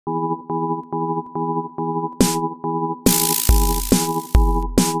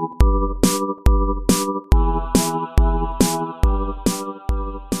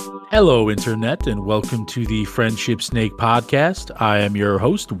Hello, Internet, and welcome to the Friendship Snake podcast. I am your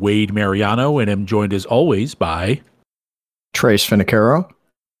host, Wade Mariano, and am joined as always by Trace Finicaro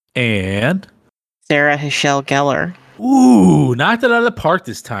and Sarah Hachelle Geller. Ooh, knocked it out of the park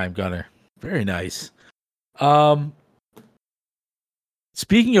this time, Gunner. Very nice.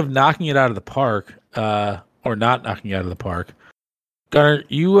 Speaking of knocking it out of the park, or not knocking it out of the park, Gunner,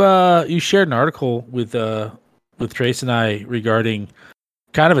 you shared an article with Trace and I regarding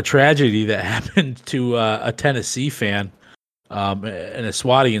kind of a tragedy that happened to a Tennessee fan in a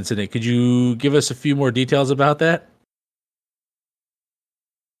swatting incident. Could you give us a few more details about that?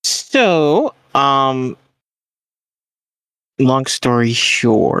 So, long story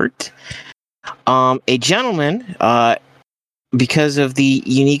short, a gentleman, because of the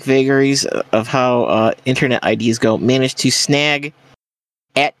unique vagaries of how internet IDs go, managed to snag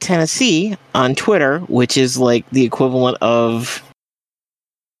at Tennessee on Twitter, which is like the equivalent of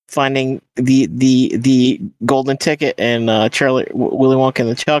finding the golden ticket in Willy Wonka and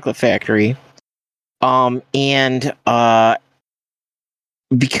the Chocolate Factory, and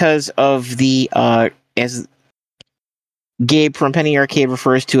because of the as Gabe from Penny Arcade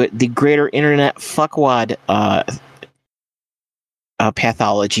refers to it, the greater internet fuckwad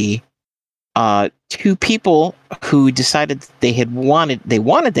pathology. Two people who decided they wanted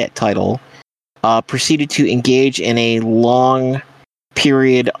that title proceeded to engage in a long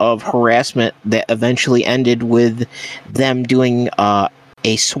period of harassment that eventually ended with them doing a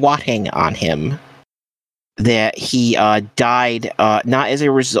swatting on him. That he died not as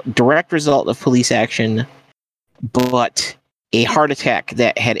a direct result of police action, but a heart attack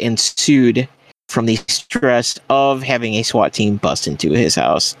that had ensued from the stress of having a SWAT team bust into his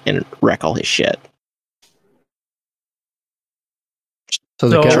house and wreck all his shit. So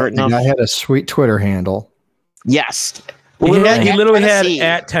the guy had a sweet Twitter handle. Yes. He literally had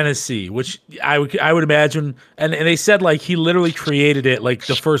at Tennessee, which I would imagine, and they said like he literally created it like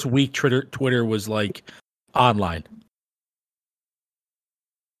the first week Twitter was like online.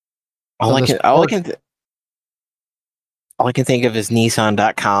 All I can think of is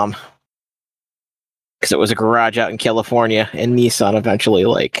Nissan.com, because it was a garage out in California, and Nissan eventually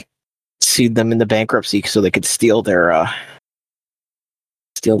like sued them into bankruptcy so they could steal their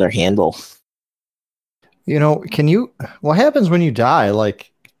handle. You know, what happens when you die?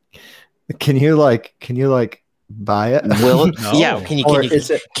 Like, can you buy it? Will it? No. Yeah. Can you? Is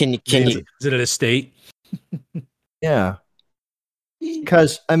it an estate? Yeah.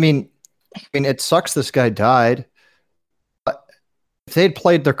 Because I mean, it sucks this guy died. But if they'd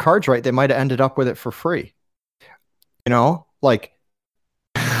played their cards right, they might have ended up with it for free. You know, like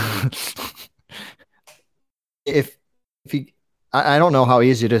if I don't know how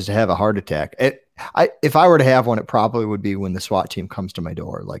easy it is to have a heart attack. If I were to have one, it probably would be when the SWAT team comes to my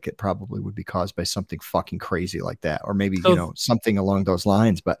door. Like, it probably would be caused by something fucking crazy like that, or maybe something along those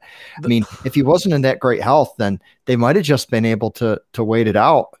lines. But I mean, if he wasn't in that great health, then they might have just been able to wait it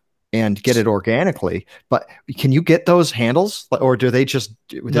out and get it organically. But can you get those handles, or do they just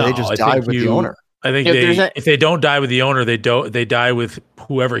die with the owner? I think if they don't die with the owner, they die with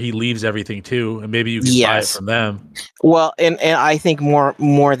whoever he leaves everything to, and maybe you can buy it from them. Well, and I think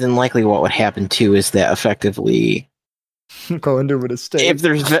more than likely what would happen too is that effectively go into an estate. If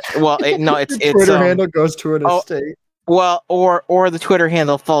there's it's Twitter handle goes to an estate. Well, or the Twitter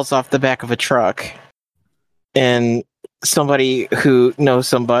handle falls off the back of a truck, and somebody who knows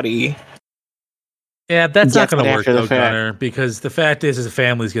somebody. Yeah, that's not going to work, though, Gunner, because the fact is the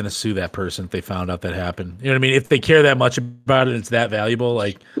family's going to sue that person if they found out that happened. You know what I mean? If they care that much about it, it's that valuable.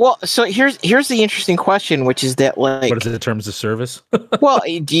 Like, well, so here's the interesting question, which is that, like, what is it in terms of service? Well,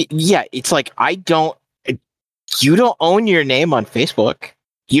 yeah, it's like you don't own your name on Facebook.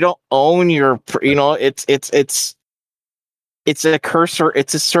 You don't own your, it's a cursor.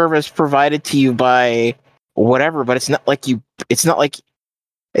 It's a service provided to you by whatever, but it's not like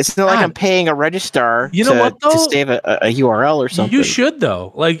I'm paying a registrar to save a URL or something. You should,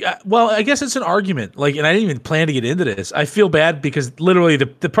 though. Like, well, I guess it's an argument. Like, and I didn't even plan to get into this. I feel bad because literally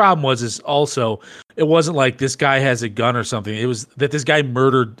the problem is also it wasn't like this guy has a gun or something. It was that this guy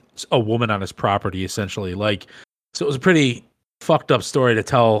murdered a woman on his property, essentially. Like, so it was a pretty fucked up story to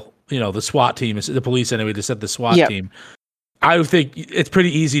tell. The SWAT team, the police anyway, to set the SWAT team. I would think it's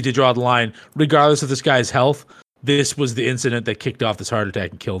pretty easy to draw the line, regardless of this guy's health. This was the incident that kicked off this heart attack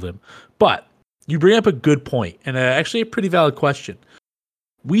and killed him. But you bring up a good point, and actually a pretty valid question.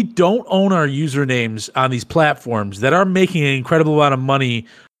 We don't own our usernames on these platforms that are making an incredible amount of money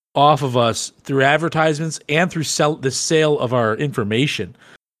off of us through advertisements and through the sale of our information.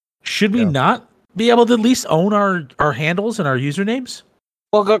 Should we not be able to at least own our handles and our usernames?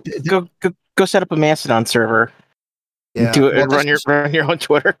 Well, go set up a Mastodon server. Yeah. Do it Well, and run your own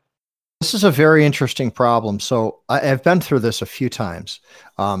Twitter. this is a very interesting problem. So I've been through this a few times.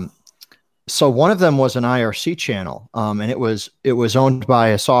 So one of them was an IRC channel, and it was owned by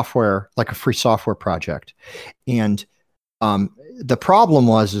a software, like a free software project. And the problem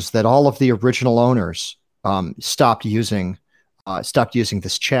is that all of the original owners stopped using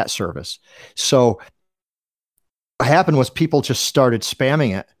this chat service. So what happened was people just started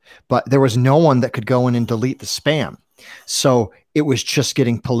spamming it, but there was no one that could go in and delete the spam. So it was just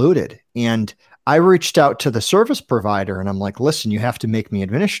getting polluted. And I reached out to the service provider and I'm like, listen, you have to make me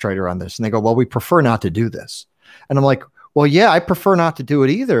administrator on this. And they go, well, we prefer not to do this. And I'm like, well, yeah, I prefer not to do it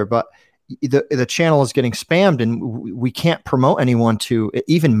either, but the channel is getting spammed and we can't promote anyone to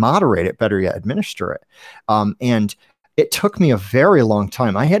even moderate it, better yet, administer it. And it took me a very long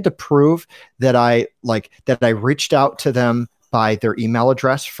time. I had to prove that I reached out to them by their email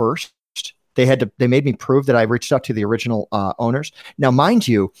address first. They made me prove that I reached out to the original owners. Now, mind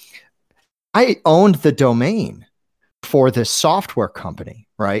you, I owned the domain for this software company,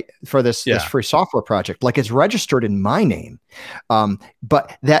 right? For this free software project, like it's registered in my name.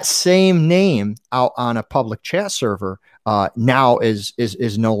 But that same name out on a public chat server now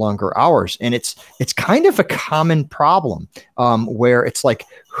is no longer ours. And it's kind of a common problem where it's like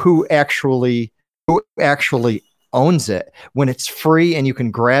who actually owns it when it's free and you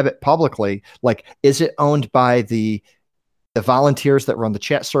can grab it publicly. Like, is it owned by the volunteers that run the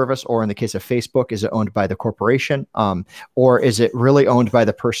chat service, or in the case of Facebook, is it owned by the corporation? Or is it really owned by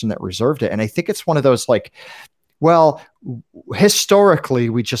the person that reserved it? And I think it's one of those like, well, historically,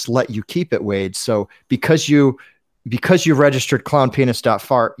 we just let you keep it, Wade. So because you registered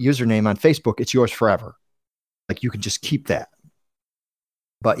clownpenis.fart username on Facebook, it's yours forever. Like you can just keep that.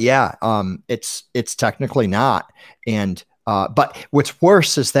 But yeah, it's technically not. And but what's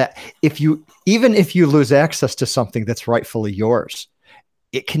worse is that even if you lose access to something that's rightfully yours,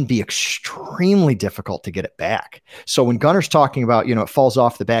 it can be extremely difficult to get it back. So when Gunner's talking about, it falls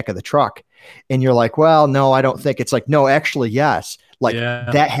off the back of the truck and you're like, well, no, I don't think. It's like, no, actually, yes. Like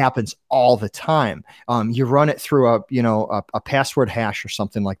that happens all the time. You run it through a password hash or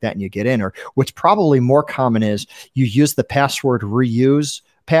something like that and you get in. Or what's probably more common is you use the password reuse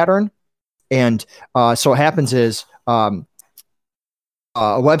pattern. And so what happens is a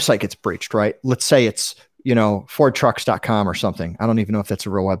website gets breached, right? Let's say it's, FordTrucks.com or something. I don't even know if that's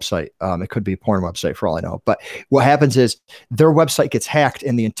a real website. It could be a porn website for all I know. But what happens is their website gets hacked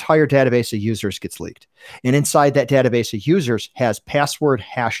and the entire database of users gets leaked. And inside that database of users has password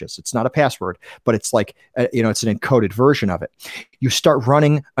hashes. It's not a password, but it's like, it's an encoded version of it. You start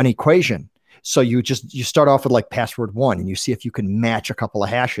running an equation. So you start off with like password 1 and you see if you can match a couple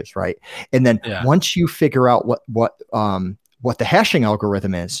of hashes, right? And then once you figure out what the hashing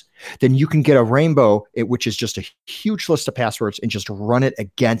algorithm is, then you can get a rainbow, which is just a huge list of passwords, and just run it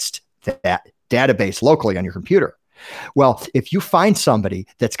against that database locally on your computer. Well, if you find somebody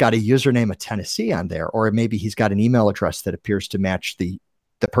that's got a username of Tennessee on there, or maybe he's got an email address that appears to match the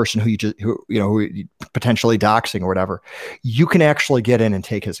person who you potentially doxing or whatever, you can actually get in and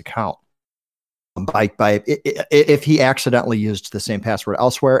take his account. If he accidentally used the same password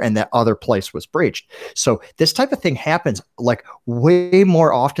elsewhere and that other place was breached. So this type of thing happens like way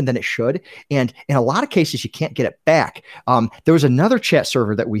more often than it should. And in a lot of cases, you can't get it back. There was another chat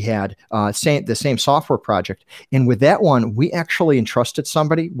server that we had, the same software project. And with that one, we actually entrusted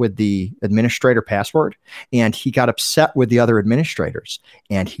somebody with the administrator password and he got upset with the other administrators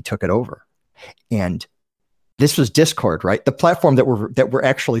and he took it over. And this was Discord, right? The platform that we're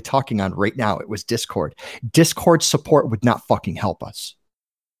actually talking on right now. It was Discord. Discord support would not fucking help us.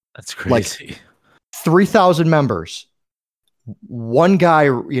 That's crazy. Like 3,000 members. One guy,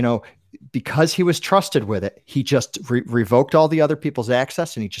 because he was trusted with it, he just revoked all the other people's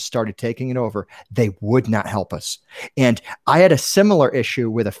access and he just started taking it over. They would not help us. And I had a similar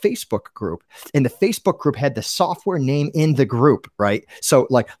issue with a Facebook group, and the Facebook group had the software name in the group, right? So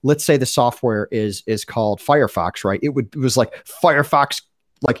like, let's say the software is called Firefox, right? It was like Firefox,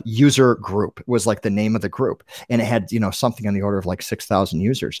 like user group was like the name of the group. And it had, something on the order of like 6,000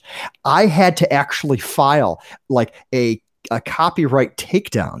 users. I had to actually file like a copyright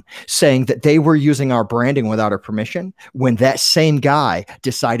takedown saying that they were using our branding without our permission when that same guy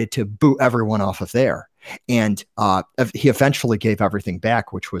decided to boot everyone off of there. And he eventually gave everything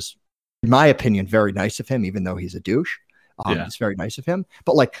back, which was, in my opinion, very nice of him, even though he's a douche. It's very nice of him.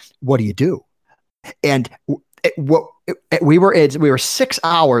 But like, what do you do? And we were 6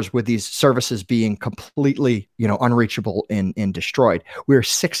 hours with these services being completely, unreachable and destroyed. We were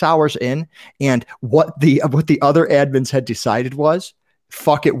 6 hours in, and what the other admins had decided was,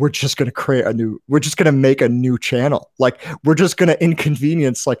 fuck it, we're just going to make a new channel. Like, we're just going to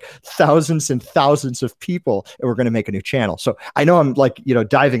inconvenience like thousands and thousands of people, and we're going to make a new channel. So I know I'm like,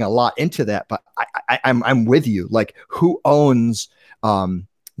 diving a lot into that, but I'm with you. Like, who owns,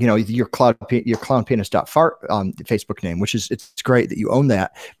 your clownpenis.fart Facebook name, which it's great that you own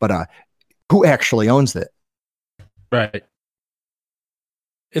that, but who actually owns it? Right.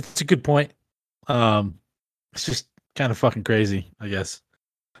 It's a good point. It's just kind of fucking crazy, I guess.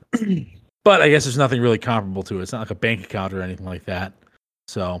 But I guess there's nothing really comparable to it. It's not like a bank account or anything like that.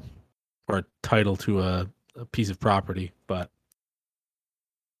 So, or a title to a piece of property. But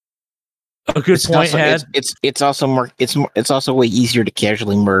a good point. It's also way easier to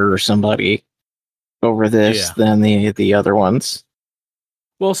casually murder somebody over this than the other ones.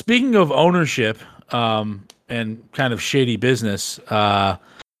 Well, speaking of ownership, and kind of shady business,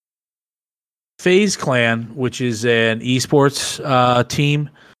 FaZe Clan, which is an esports team,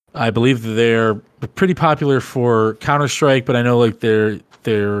 I believe they're pretty popular for Counter-Strike, but I know like they're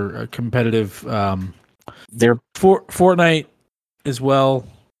competitive. They're for Fortnite as well.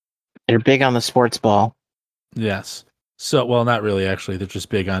 They're big on the sports ball. Yes. So, well, not really. Actually, they're just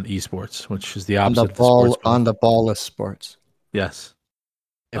big on esports, which is the opposite. On the ball is sports. Yes.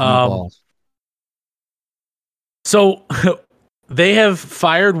 No so they have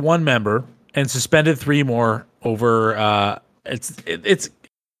fired one member and suspended 3 more over.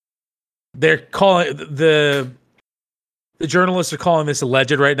 They're calling the journalists are calling this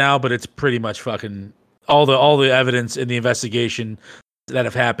alleged right now, but it's pretty much fucking all the evidence in the investigation that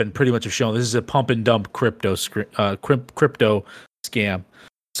have happened pretty much have shown this is a pump and dump crypto scam.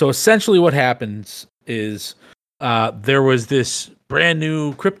 So essentially, what happens is there was this brand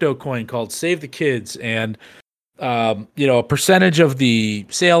new crypto coin called Save the Kids, and a percentage of the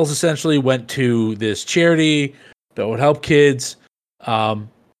sales essentially went to this charity that would help kids.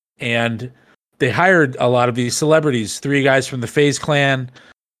 And they hired a lot of these celebrities, 3 guys from the FaZe Clan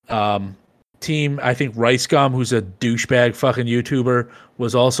team. I think Rice Gum, who's a douchebag fucking YouTuber,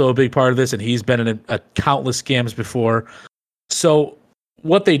 was also a big part of this, and he's been in a countless scams before. So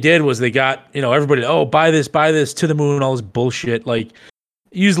what they did was they got, everybody, buy this to the moon, all this bullshit. Like,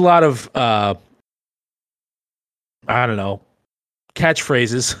 used a lot of I don't know,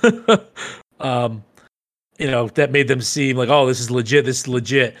 catchphrases, that made them seem like, this is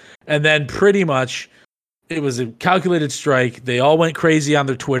legit. And then pretty much it was a calculated strike. They all went crazy on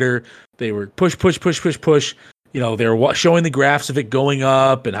their Twitter. They were push. They were showing the graphs of it going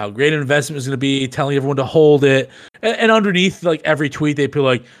up and how great an investment was going to be, telling everyone to hold it. And underneath like every tweet, they'd be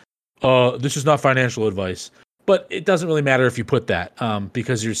like, this is not financial advice. But it doesn't really matter if you put that,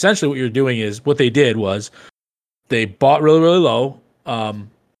 because essentially what you're doing is what they did was they bought really, really low, and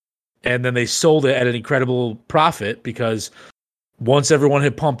then they sold it at an incredible profit because once everyone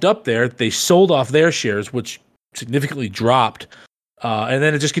had pumped up there, they sold off their shares, which significantly dropped, and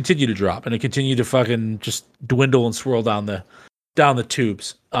then it just continued to drop, and it continued to fucking just dwindle and swirl down the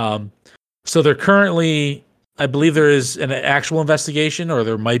tubes. So they're currently, I believe there is an actual investigation, or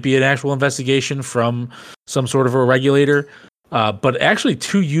there might be an actual investigation from some sort of a regulator. But actually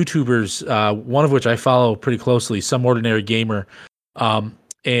 2 YouTubers, one of which I follow pretty closely, Some Ordinary Gamer,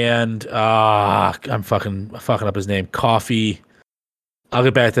 and I'm fucking up his name, Coffee. I'll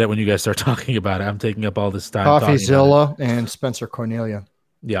get back to that when you guys start talking about it. I'm taking up all this time. CoffeeZilla and Spencer Cornelia.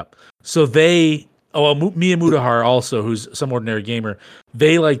 Yeah. So Mia Mudahar also, who's Some Ordinary Gamer,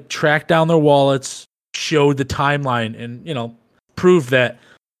 they like tracked down their wallets, showed the timeline, and proved that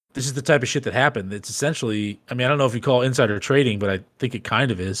this is the type of shit that happened. It's essentially, I don't know if you call it insider trading, but I think it kind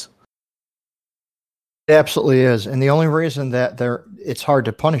of is. It absolutely is. And the only reason that it's hard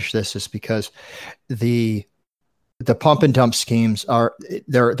to punish this is because the pump and dump schemes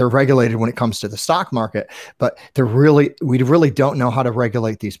they're regulated when it comes to the stock market, but we really don't know how to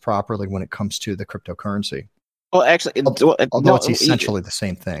regulate these properly when it comes to the cryptocurrency. Well, actually, although it's essentially the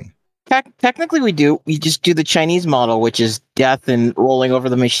same thing. Technically, we do. We just do the Chinese model, which is death and rolling over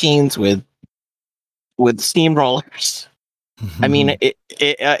the machines with steamrollers. I mean,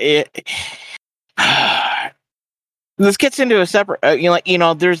 this gets into a separate.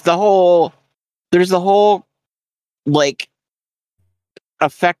 There's the whole like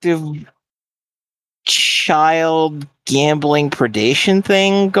effective child gambling predation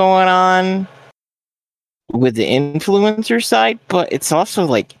thing going on with the influencer side, but it's also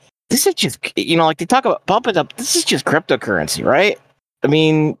like, this is just, like they talk about pump it up. This is just cryptocurrency, right? I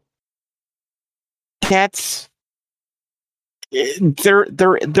mean, that's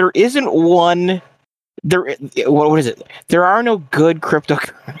there isn't one. What is it? There are no good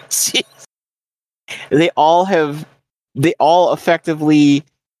cryptocurrencies. They all have they all effectively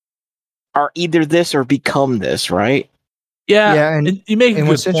are either this or become this, right? Yeah, and you make a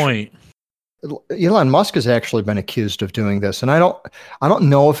good point. Elon Musk has actually been accused of doing this, and I don't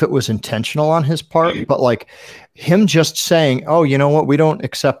know if it was intentional on his part, but like him just saying, "Oh, you know what? We don't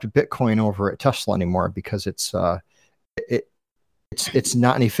accept Bitcoin over at Tesla anymore because it's not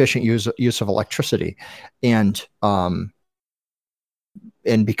an efficient use of electricity," and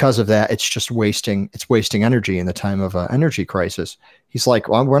because of that, it's just wasting energy in the time of an energy crisis. He's like,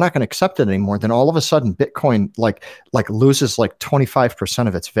 well, we're not going to accept it anymore. Then all of a sudden, Bitcoin like loses like 25%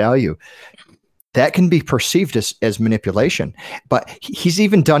 of its value. That can be perceived as manipulation. But he's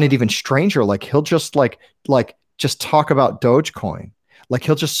even done it even stranger. Like he'll just just talk about Dogecoin. Like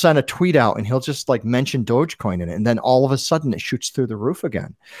he'll just send a tweet out and he'll just like mention Dogecoin in it, and then all of a sudden it shoots through the roof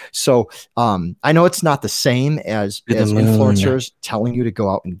again. So I know it's not the same as influencers telling you to go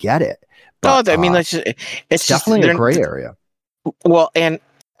out and get it. But, I mean, it's definitely a gray area. Well, and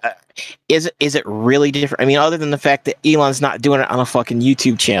is it really different? I mean, other than the fact that Elon's not doing it on a fucking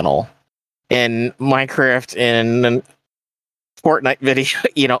YouTube channel and Minecraft and Fortnite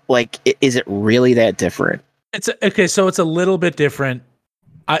video, like, is it really that different? So it's a little bit different.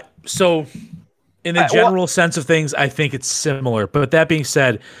 So in the general sense of things, I think it's similar. But that being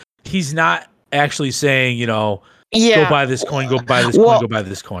said, he's not actually saying, go buy this coin, go buy this coin, go buy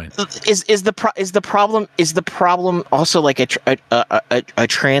this coin. Is the problem also like a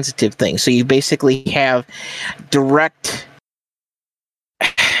transitive thing? So you basically have direct,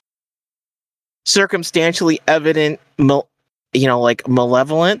 circumstantially evident, like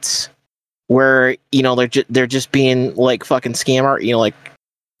malevolence, where they're just being like fucking scam art,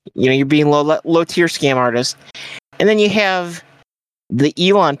 you're being low tier scam artist, and then you have the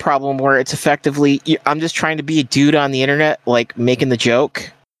Elon problem where it's effectively I'm just trying to be a dude on the internet, like making the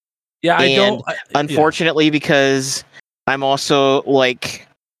joke. Yeah, unfortunately, because I'm also like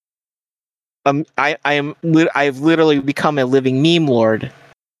I've literally become a living meme lord.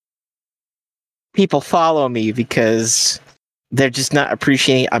 People follow me because they're just not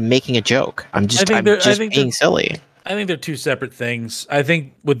appreciating I'm making a joke. I'm just being silly. I think they're two separate things. I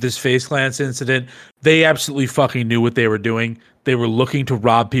think with this Face Glance incident, they absolutely fucking knew what they were doing. They were looking to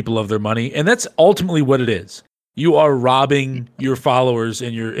rob people of their money, and that's ultimately what it is. You are robbing your followers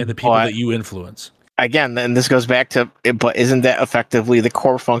and the people that you influence. Again, then this goes back to, but isn't that effectively the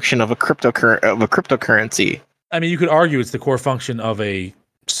core function of a cryptocurrency? I mean, you could argue it's the core function of a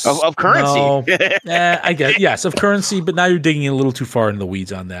currency. No, I guess yes, of currency, but now you're digging a little too far in the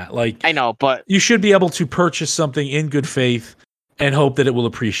weeds on that. Like, I know, but you should be able to purchase something in good faith and hope that it will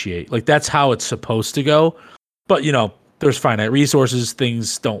appreciate. Like, that's how it's supposed to go. But there's finite resources,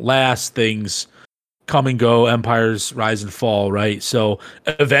 things don't last, things come and go, empires rise and fall, right? So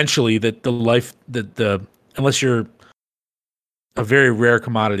eventually unless you're a very rare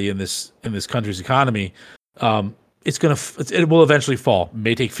commodity in this country's economy, it will eventually fall. It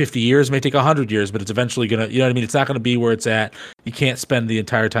may take 50 years, may take 100 years, but it's eventually gonna, you know what I mean? It's not gonna be where it's at. You can't spend the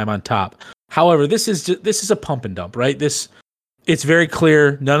entire time on top. However, this is a pump and dump, right? It's very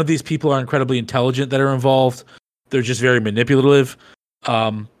clear. None of these people are incredibly intelligent that are involved. They're just very manipulative.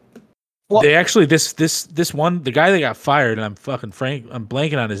 They actually this one, the guy that got fired, and I'm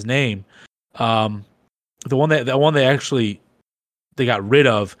blanking on his name. The one they got rid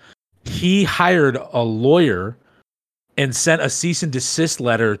of. He hired a lawyer and sent a cease and desist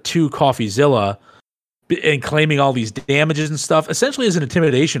letter to CoffeeZilla and claiming all these damages and stuff, essentially as an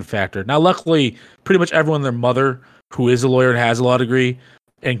intimidation factor. Now, luckily, pretty much everyone and their mother who is a lawyer and has a law degree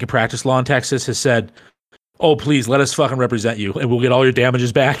and can practice law in Texas has said, oh, please let us fucking represent you and we'll get all your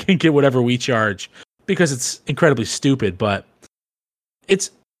damages back and get whatever we charge, because it's incredibly stupid. But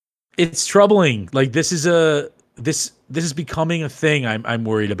it's troubling. Like, this is becoming a thing. I'm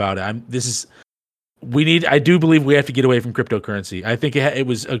worried about it. I do believe we have to get away from cryptocurrency. I think it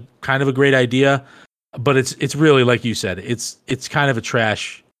was a kind of a great idea, but it's really, like you said, it's kind of a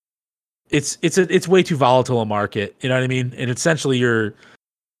trash. It's way too volatile a market. You know what I mean? And essentially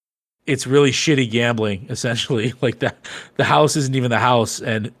it's really shitty gambling. Essentially, like that, the house isn't even the house,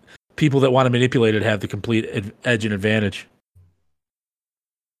 and people that want to manipulate it have the complete edge and advantage.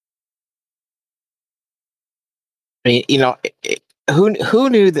 I mean, who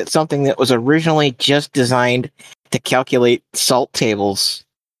knew that something that was originally just designed to calculate salt tables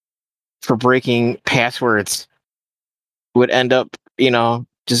for breaking passwords would end up,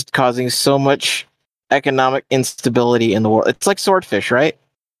 just causing so much economic instability in the world? It's like Swordfish, right?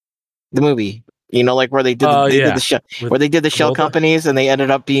 The movie, like where they did the shell companies and they ended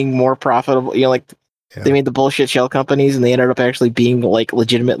up being more profitable. They made the bullshit shell companies and they ended up actually being like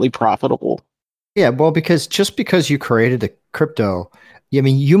legitimately profitable. Yeah, well, because just because you created a crypto, I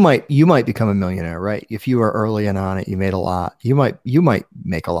mean, you might become a millionaire, right? If you were early in on it, you made a lot. You might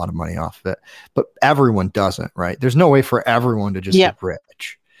make a lot of money off of it, but everyone doesn't, right? There's no way for everyone to just Yeah. get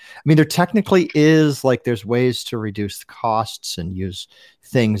rich. I mean, there technically is like there's ways to reduce the costs and use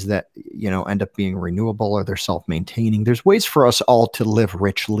things that end up being renewable or they're self-maintaining. There's ways for us all to live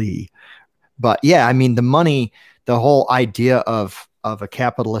richly. But yeah, I mean, the whole idea of a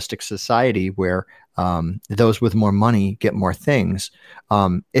capitalistic society where those with more money get more things.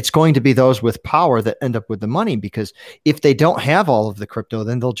 It's going to be those with power that end up with the money because if they don't have all of the crypto,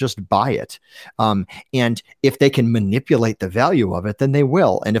 then they'll just buy it. And if they can manipulate the value of it, then they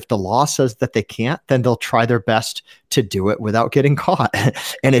will. And if the law says that they can't, then they'll try their best to do it without getting caught.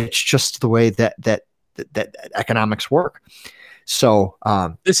 And it's just the way that economics work. So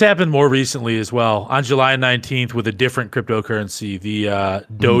this happened more recently as well on July 19th with a different cryptocurrency, the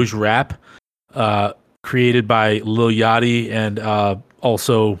Doge Wrap, created by Lil Yachty and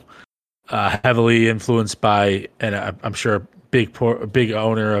also heavily influenced by, and I'm sure a big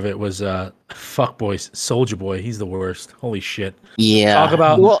owner of it was fuckboy Soldier Boy. He's the worst. Holy shit. Yeah.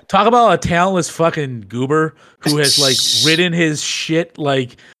 Talk about a talentless fucking goober who has like ridden his shit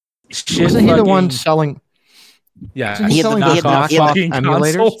like shit. Wasn't he the one selling? Yeah, Isn't he selling those knockoff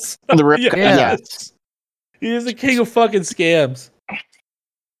emulators? The rip, yes. He is the king of fucking scams.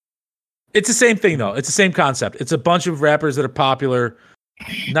 It's the same thing though. It's the same concept. It's a bunch of rappers that are popular,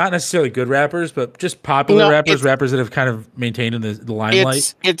 not necessarily good rappers, but just popular rappers that have kind of maintained in the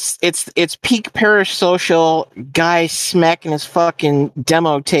limelight. It's peak parasocial guy smacking his fucking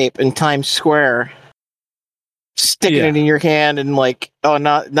demo tape in Times Square, sticking it in your hand, and like, oh,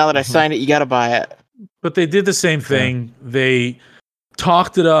 now that I signed it, you got to buy it. But they did the same thing. Yeah. They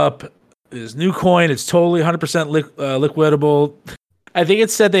talked it up. This new coin, it's totally 100% liquidable. I think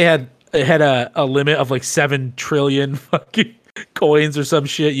it said it had a limit of like 7 trillion fucking coins or some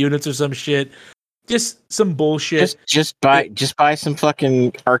shit, units or some shit. Just some bullshit. Just buy some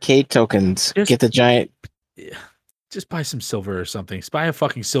fucking arcade tokens. Get the giant. Just buy some silver or something. Just buy a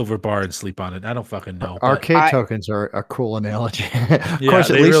fucking silver bar and sleep on it. I don't fucking know. Arcade tokens are a cool analogy. Of Yeah, course,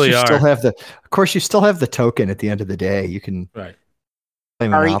 at they least really you are. still have you still have the token at the end of the day. You can play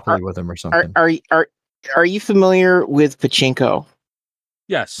Monopoly with them or something. Are you familiar with pachinko?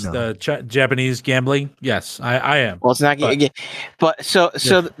 Yes, No. the Japanese gambling. Yes, I am. Well, it's not. But so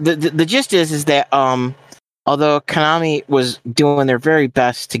the gist is that although Konami was doing their very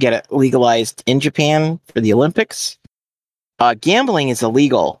best to get it legalized in Japan for the Olympics, gambling is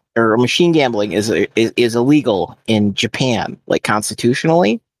illegal, or machine gambling is illegal in Japan, like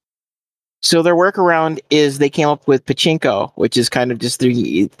constitutionally. So their workaround is they came up with pachinko, which is kind of just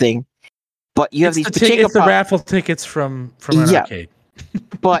the thing. But you have these pachinko. It's the raffle tickets from an arcade.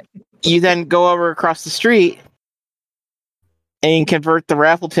 But you then go over across the street and convert the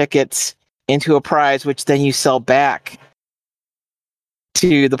raffle tickets into a prize, which then you sell back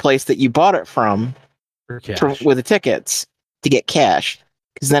to the place that you bought it from with the tickets to get cash,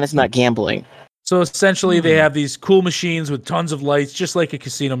 because then it's not gambling. So essentially, they have these cool machines with tons of lights, just like a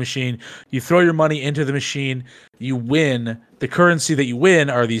casino machine. You throw your money into the machine, you win. The currency that you win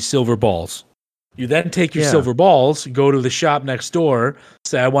are these silver balls. You then take your silver balls, go to the shop next door,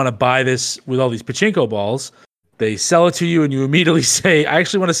 say, I want to buy this with all these pachinko balls. They sell it to you, and you immediately say, I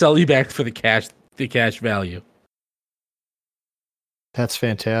actually want to sell you back for the cash value. That's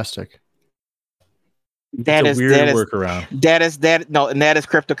fantastic. That is workaround. That is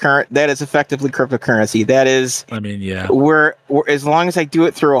cryptocurrency. That is effectively cryptocurrency. That is. I mean, yeah. We're as long as I do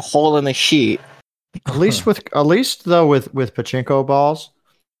it through a hole in the sheet. At least with pachinko balls,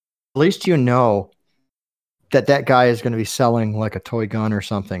 at least you know that guy is going to be selling like a toy gun or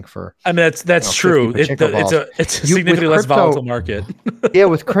something for. I mean, that's true. It's a significantly less volatile market. Yeah,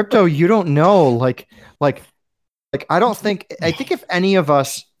 with crypto, you don't know. Like I think if any of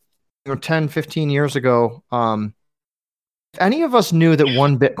us, 10, 15 years ago, if any of us knew that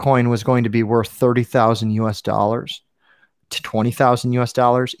one Bitcoin was going to be worth $30,000 to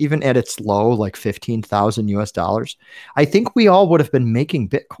 $20,000, even at its low, like $15,000, I think we all would have been making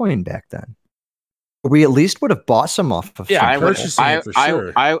Bitcoin back then. We at least would have bought some off of. Yeah, I would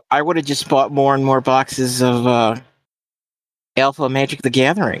have just bought more and more boxes of Alpha Magic the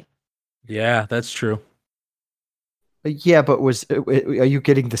Gathering. Yeah, that's true. Yeah, but are you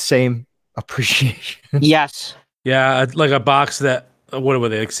getting the same appreciation? Yes. Yeah, like a box that, what were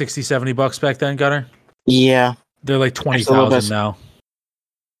they, like $60-$70 back then, Gunnar? Yeah. They're like 20,000 now.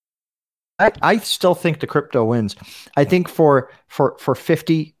 I still think the crypto wins. I think for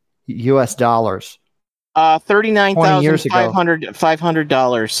 $50,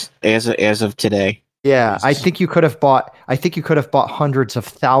 $39,500 as of today. Yeah, I think you could have bought hundreds of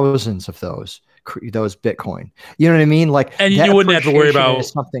thousands of those Bitcoin. You know what I mean? Like, and you wouldn't have to worry appreciation about is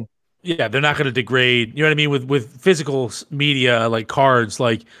something. Yeah, they're not going to degrade. You know what I mean? With physical media like cards,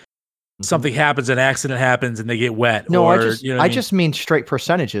 like something happens, an accident happens, and they get wet. No, or, I just mean straight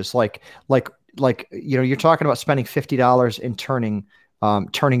percentages. Like you're talking about spending $50 and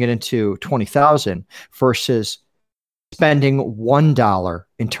turning it into 20,000 versus spending $1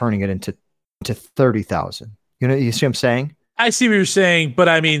 and turning it into 30,000. You see what I'm saying? I see what you're saying, but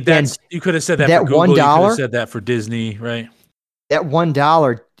I mean, you could have said that for Google. You could have said that for Disney, right? That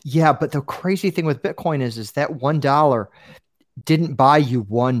 $1, yeah. But the crazy thing with Bitcoin is that $1 didn't buy you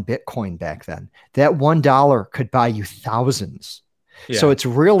one Bitcoin back then. That $1 could buy you thousands. Yeah. So it's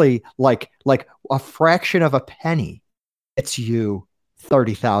really like a fraction of a penny. It's you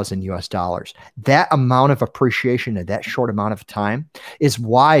 $30,000. That amount of appreciation in that short amount of time is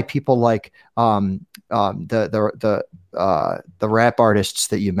why people like the rap artists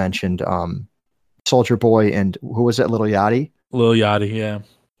that you mentioned, Soulja Boy and who was it, Lil Yachty? Lil Yachty, yeah.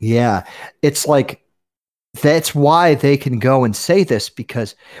 Yeah. It's like, that's why they can go and say this,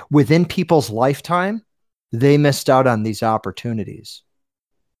 because within people's lifetime, they missed out on these opportunities.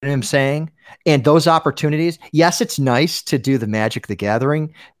 You know what I'm saying? And those opportunities, yes, it's nice to do the Magic the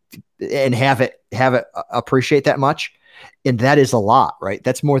Gathering and have it appreciate that much. And that is a lot, right?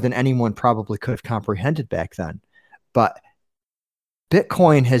 That's more than anyone probably could have comprehended back then. But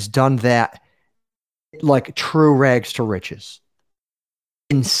Bitcoin has done that like true rags to riches.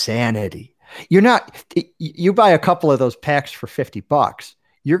 Insanity. You buy a couple of those packs for $50,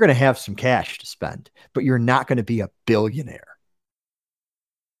 you're going to have some cash to spend, but you're not going to be a billionaire.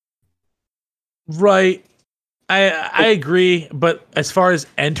 Right. I agree. But as far as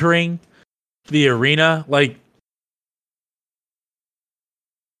entering the arena, like,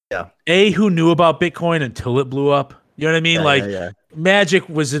 yeah. Who knew about Bitcoin until it blew up? You know what I mean? Magic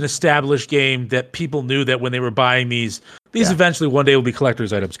was an established game that people knew that when they were buying these eventually one day will be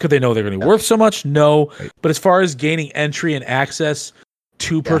collector's items. Could they know they're going to be worth so much? No. Right. But as far as gaining entry and access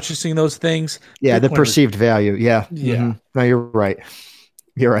to purchasing those things. Yeah, Bitcoin, the perceived value. Yeah. Yeah. Mm-hmm. No, you're right.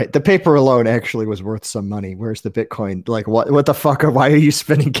 You're right. The paper alone actually was worth some money. Where's the Bitcoin? Like, what the fuck? Why are you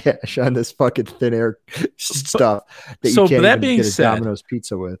spending cash on this fucking thin air stuff that you can't even get a Domino's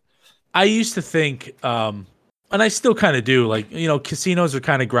pizza with? I used to think, and I still kind of do, like, casinos are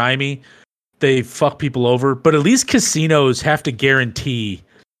kind of grimy. They fuck people over, but at least casinos have to guarantee,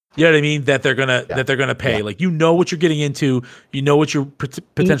 you know what I mean, that they're gonna pay. Yeah. Like, what you're getting into, what you're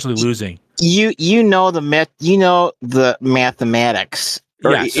potentially losing. You know the mathematics.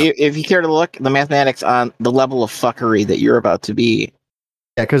 Yes. If you care to look, the mathematics on the level of fuckery that you're about to be.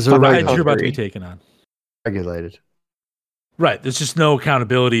 Yeah, because you're about to be taken on. Regulated. Right. There's just no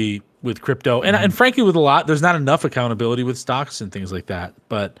accountability with crypto. And frankly, there's not enough accountability with stocks and things like that.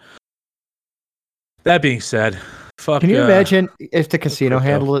 But that being said, fuck. Can you imagine if the casino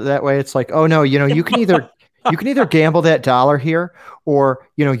handled it that way? It's like, oh no, you can either gamble that dollar here, or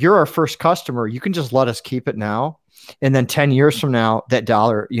you're our first customer. You can just let us keep it now. And then 10 years from now, that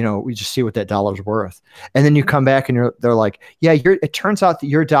dollar, we just see what that dollar's worth. And then you come back and they're like, yeah, it turns out that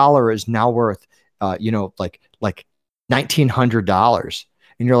your dollar is now worth, like $1,900.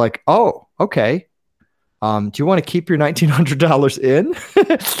 And you're like, oh, okay. Do you want to keep your $1,900 in,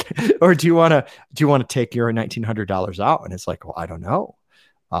 or do you want to take your $1,900 out? And it's like, well, I don't know.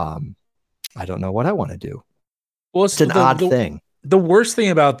 I don't know what I want to do. Well, it's an odd thing. The worst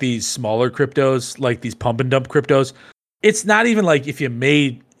thing about these smaller cryptos, like these pump and dump cryptos, it's not even like if you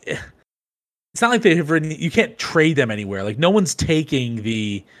made. It's not like you can't trade them anywhere. Like no one's taking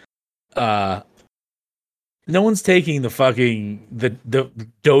the fucking the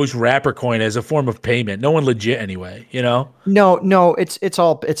Doge wrapper coin as a form of payment. No one legit anyway, No, it's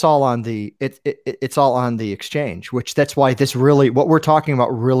all on the it's all on the exchange, which that's why what we're talking about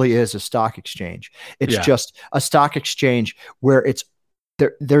really is a stock exchange. It's just a stock exchange where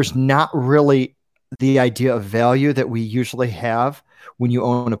there's not really the idea of value that we usually have when you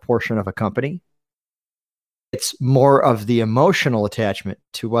own a portion of a company. It's more of the emotional attachment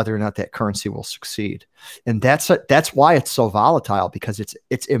to whether or not that currency will succeed, and that's why it's so volatile, because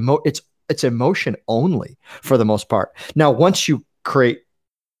it's emotion only for the most part. Now, once you create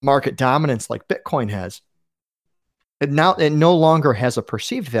market dominance like Bitcoin has, it no longer has a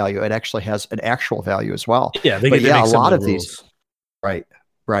perceived value; it actually has an actual value as well. Yeah, a lot of these, right.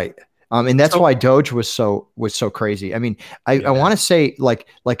 And that's why Doge was so crazy. I mean, I want to say like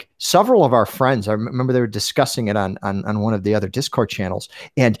several of our friends, I remember they were discussing it on one of the other Discord channels,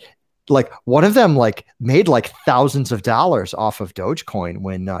 and like one of them like made like thousands of dollars off of Dogecoin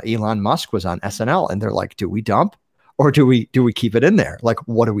when Elon Musk was on SNL, and they're like, do we dump or do we keep it in there? Like,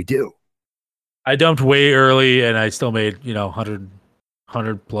 what do we do? I dumped way early and I still made,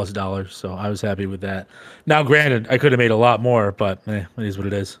 $100 plus dollars. So I was happy with that. Now, granted, I could have made a lot more, but it is what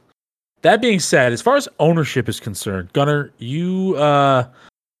it is. That being said, as far as ownership is concerned, Gunnar, you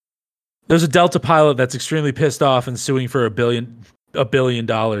there's a Delta pilot that's extremely pissed off and suing for $1 billion.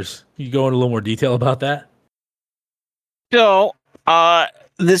 Can you go into a little more detail about that? So,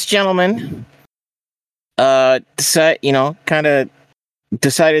 this gentleman, decided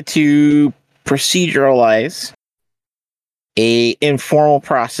to proceduralize a informal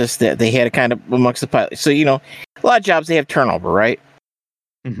process that they had kind of amongst the pilots. So, a lot of jobs, they have turnover, right?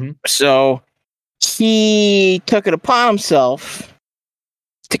 Mm-hmm. So he took it upon himself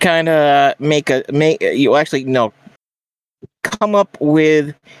to kind of come up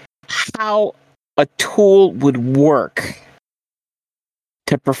with how a tool would work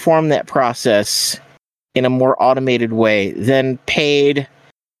to perform that process in a more automated way, then paid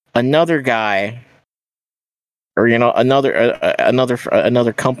another guy or another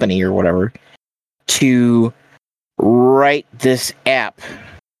company or whatever to write this app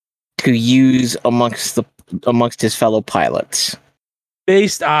to use amongst his fellow pilots,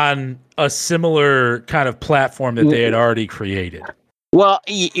 based on a similar kind of platform that they had already created. Well,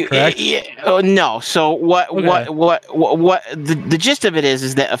 no. So what? Okay. What? The gist of it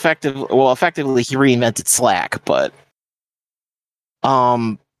is that effectively he reinvented Slack, but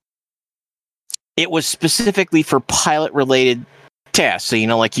it was specifically for pilot related tasks. So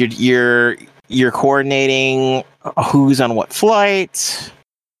like you're coordinating who's on what flights.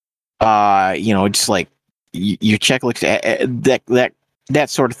 Just like your checklist,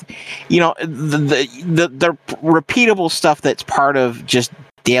 that sort of thing. The repeatable stuff that's part of just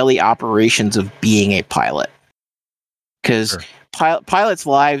daily operations of being a pilot. Because pilots'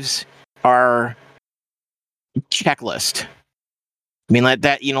 lives are checklist. I mean, like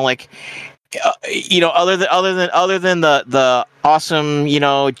that. Other than the awesome,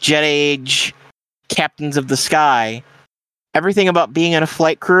 jet age captains of the sky, everything about being in a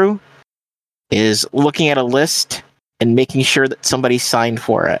flight crew is looking at a list and making sure that somebody signed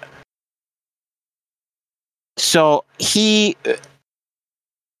for it. So he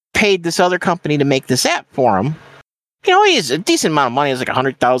paid this other company to make this app for him. He's a decent amount of money. It's like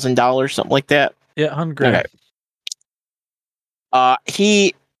 $100,000, something like that. Yeah, $100,000.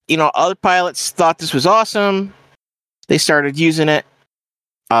 Okay. Other pilots thought this was awesome. They started using it,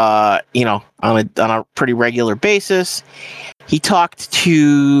 on a pretty regular basis. He talked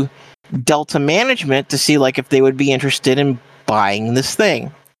to Delta management to see if they would be interested in buying this thing.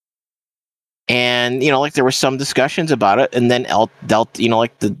 And, there were some discussions about it, and then Delta,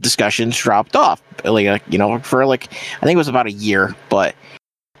 the discussions dropped off. For I think it was about a year, but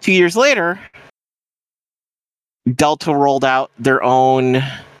 2 years later, Delta rolled out their own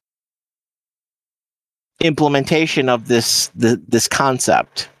implementation of this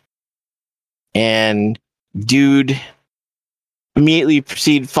concept. And dude immediately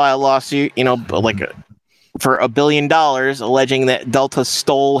proceeded to file a lawsuit, for $1 billion, alleging that Delta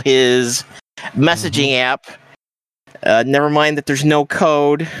stole his messaging app. Never mind that there's no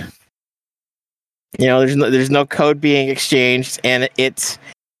code. There's no code being exchanged, and it's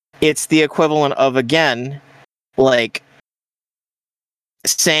the equivalent of, again,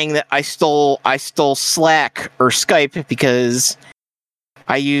 saying that I stole Slack or Skype because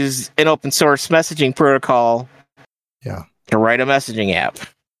I use an open source messaging protocol. Yeah. To write a messaging app.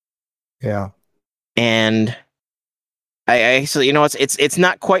 Yeah. And it's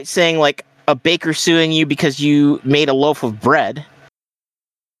not quite saying a baker suing you because you made a loaf of bread,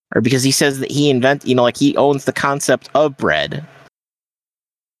 or because he says that he he owns the concept of bread.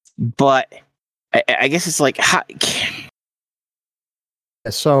 But I guess it's how.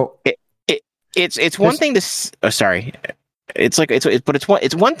 So it's one thing to sorry.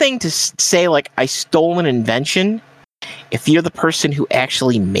 It's one thing to say I stole an invention if you're the person who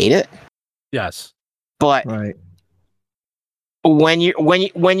actually made it. Yes. But right. When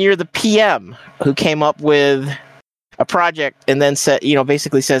you're the PM who came up with a project and then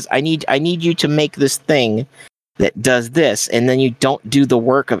basically says, I need you to make this thing that does this, and then you don't do the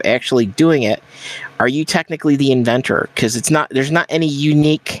work of actually doing it, are you technically the inventor? Because there's not any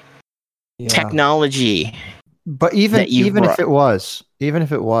unique technology. But even if it was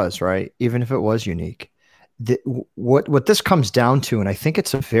right, even if it was unique, what this comes down to, and I think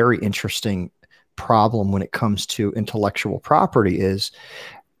it's a very interesting problem when it comes to intellectual property, is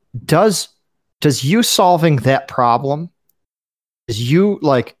does you solving that problem is you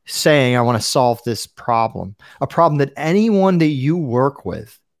like saying, I want to solve this problem, a problem that anyone that you work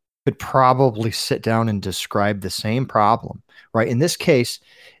with could probably sit down and describe the same problem, right? In this case,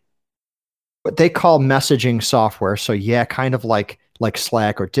 what they call messaging software. So yeah, kind of like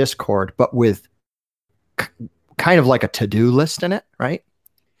Slack or Discord, but with kind of like a to-do list in it, right?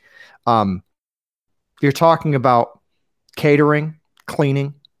 You're talking about catering,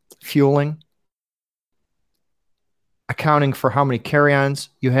 cleaning, fueling, accounting for how many carry-ons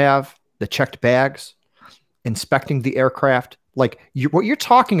you have, the checked bags, inspecting the aircraft. Like what you're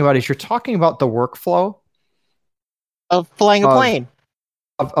talking about is you're talking about the workflow of flying a plane.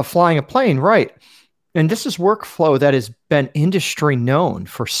 Of flying a plane, right? And this is workflow that has been industry known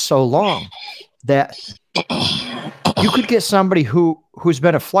for so long that you could get somebody who's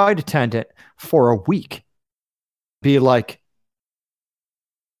been a flight attendant for a week, be like,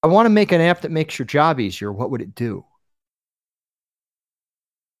 I want to make an app that makes your job easier. What would it do?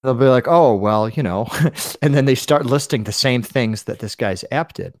 They'll be like, oh, well, and then they start listing the same things that this guy's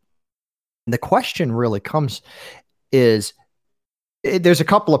app did. And the question really comes is, there's a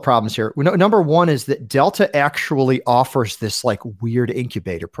couple of problems here. Number one is that Delta actually offers this like weird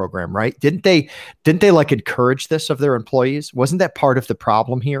incubator program, right? Didn't they like encourage this of their employees? Wasn't that part of the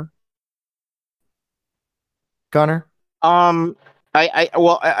problem here? Gunnar? I'm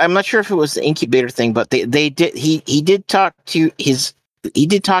not sure if it was the incubator thing, but he did talk to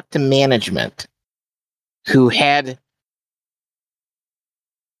management who had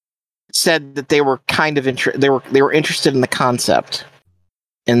said that they were kind of they were interested in the concept,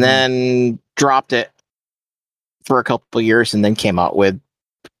 and then dropped it for a couple of years, and then came out with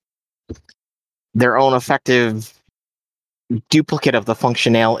their own effective duplicate of the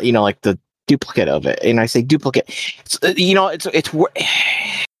functionality, like the duplicate of it. And I say duplicate, it's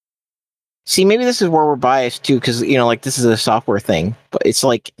see, maybe this is where we're biased too, because like this is a software thing, but it's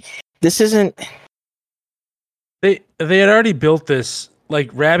like this isn't. They had already built this.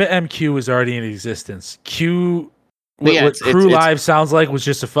 Like RabbitMQ was already in existence. What Crew Live sounds like was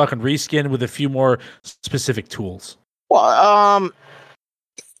just a fucking reskin with a few more specific tools. Well, I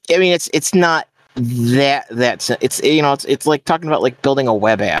mean, it's not that it's like talking about like building a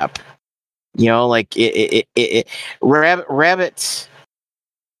web app. Like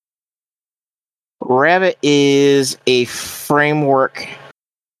Rabbit is a framework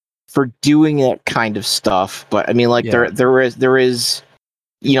for doing that kind of stuff, but I mean, like there is.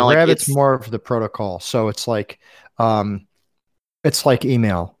 Rabbit's more of the protocol. So it's like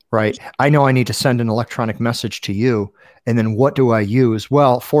email, right? I know I need to send an electronic message to you. And then what do I use?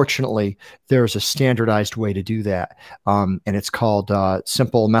 Well, fortunately, there's a standardized way to do that. And it's called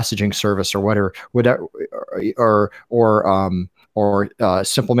simple messaging service or whatever, or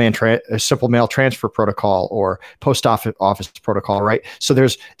simple mail transfer protocol or post office protocol, right? So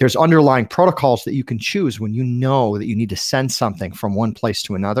there's underlying protocols that you can choose when you know that you need to send something from one place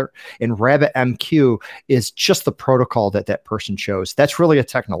to another. And RabbitMQ is just the protocol that person chose. That's really a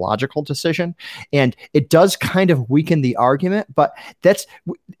technological decision, and it does kind of weaken the argument. But that's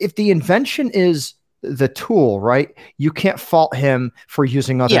if the invention is the tool, right? You can't fault him for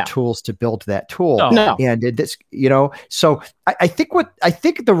using other tools to build that tool. No. And this, so I think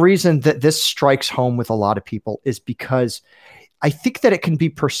the reason that this strikes home with a lot of people is because I think that it can be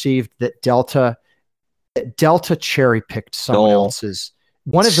perceived that Delta cherry picked someone else's.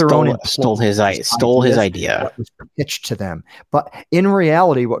 One of their own stole his idea. What was pitched to them. But in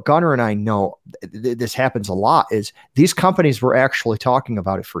reality, what Gunnar and I know, this happens a lot, is these companies were actually talking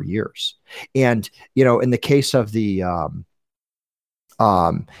about it for years. And, in the case of the,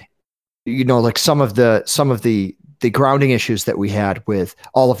 like some of the grounding issues that we had with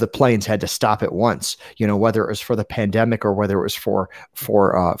all of the planes had to stop at once, whether it was for the pandemic or whether it was for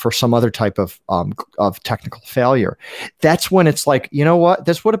some other type of technical failure. That's when it's like, what,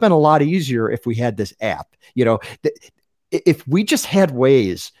 this would have been a lot easier if we had this app, if we just had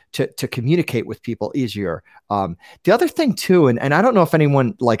ways to communicate with people easier. The other thing too, and I don't know if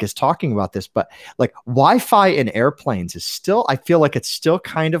anyone like is talking about this, but like Wi-Fi in airplanes is still, I feel like it's still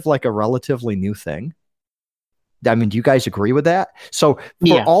kind of like a relatively new thing. I mean, do you guys agree with that? So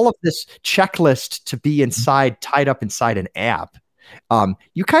for all of this checklist to be tied up inside an app,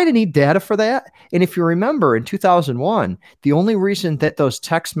 you kind of need data for that. And if you remember in 2001, the only reason that those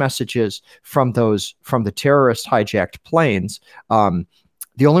text messages from the terrorist hijacked planes,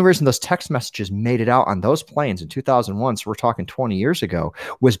 the only reason those text messages made it out on those planes in 2001, so we're talking 20 years ago,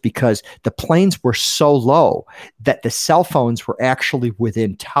 was because the planes were so low that the cell phones were actually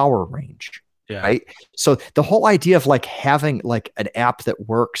within tower range. Yeah. Right. So the whole idea of like having like an app that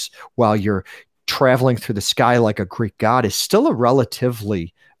works while you're traveling through the sky like a Greek god is still a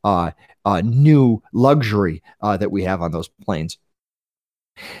relatively new luxury that we have on those planes.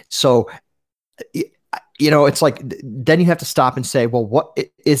 So, it's like, then you have to stop and say, well, what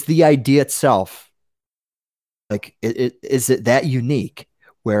is the idea itself? Like, is it that unique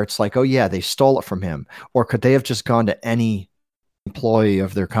where it's like, oh yeah, they stole it from him? Or could they have just gone to any employee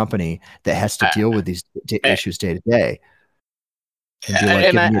of their company that has to deal with these issues day to day and be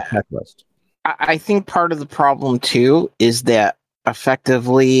like, give me a checklist? I think part of the problem too is that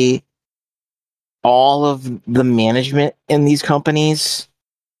effectively all of the management in these companies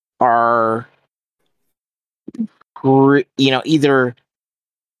are, either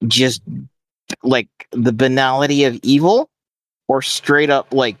just like the banality of evil or straight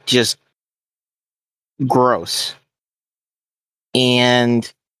up like just gross.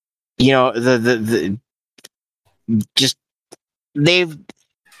 And the just they've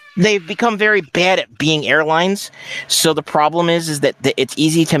become very bad at being airlines. So the problem is that it's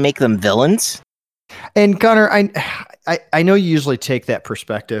easy to make them villains. And Gunnar, I know you usually take that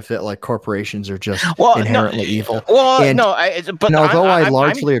perspective that like corporations are just inherently evil. Well, and, but although I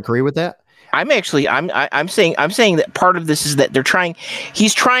largely agree with that, I'm saying that part of this is that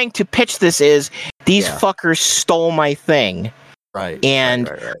he's trying to pitch this as these fuckers stole my thing. Right. And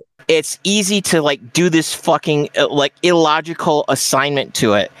right. It's easy to like do this fucking like illogical assignment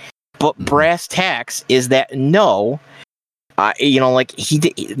to it. But brass tacks is that no, there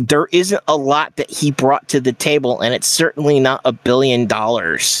isn't a lot that he brought to the table, and it's certainly not $1 billion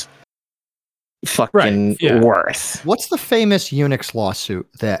fucking worth. What's the famous Unix lawsuit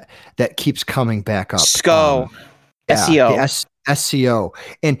that keeps coming back up? SCO. SEO. SCO.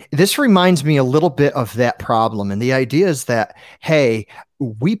 And this reminds me a little bit of that problem. And the idea is that, hey,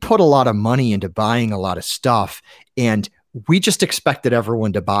 we put a lot of money into buying a lot of stuff, and we just expected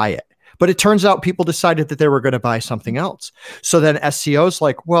everyone to buy it. But it turns out people decided that they were going to buy something else. So then SCO's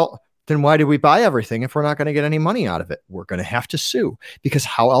like, well, then why did we buy everything if we're not going to get any money out of it? We're going to have to sue, because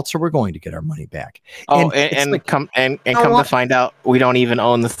how else are we going to get our money back? Oh, come to find out, we don't even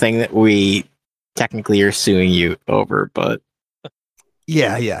own the thing that we technically are suing you over. But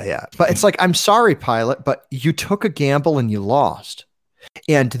yeah. But it's like, I'm sorry, pilot, but you took a gamble and you lost.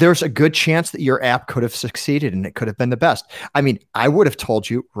 And there's a good chance that your app could have succeeded and it could have been the best. I mean, I would have told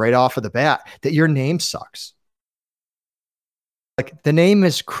you right off of the bat that your name sucks. Like, the name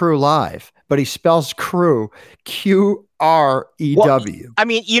is Crew Live, but he spells crew Qrew. Well, I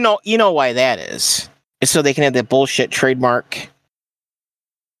mean, you know why that is. It's so they can have that bullshit trademark.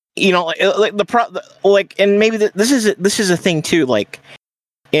 And maybe this is a thing too. Like,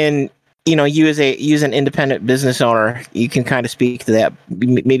 you as an independent business owner, you can kind of speak to that.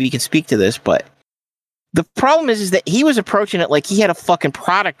 Maybe you can speak to this, but the problem is that he was approaching it like he had a fucking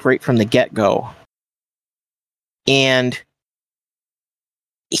product right from the get-go. And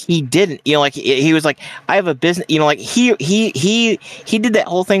he didn't, he was like, I have a business, he did that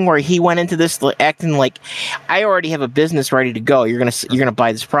whole thing where he went into this acting like, I already have a business ready to go. You're going to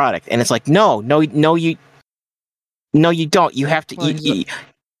buy this product. And it's like, no, you don't. You have to eat.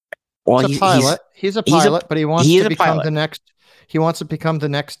 He's a pilot. He's a pilot, but he wants to become the next. He wants to become the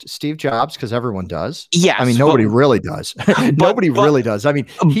next Steve Jobs, because everyone does. Yes, I mean, nobody really does. Nobody really does. I mean,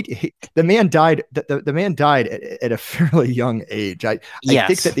 the man died. The man died at a fairly young age. I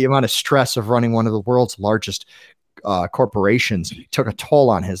think that the amount of stress of running one of the world's largest corporations took a toll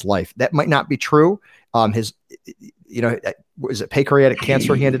on his life. That might not be true. Was it pancreatic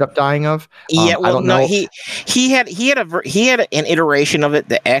cancer he ended up dying of? I don't know. He had an iteration of it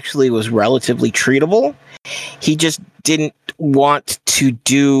that actually was relatively treatable. He just didn't want to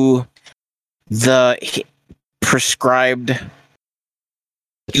do the prescribed,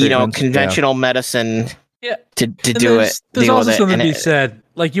 conventional medicine. Yeah. To do it. There's also something to be said.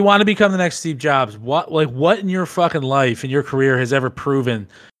 Like, you want to become the next Steve Jobs. What in your fucking life, in your career, has ever proven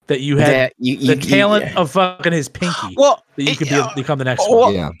that you had the talent of fucking his pinky? Well, that you could become the next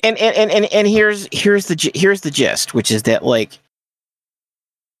one. Yeah. And here's the gist, which is that, like,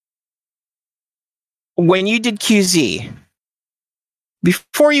 when you did QZ,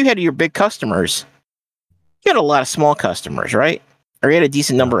 before you had your big customers, you had a lot of small customers, right? Or you had a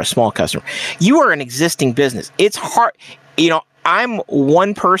decent number of small customers. You are an existing business. It's hard. I'm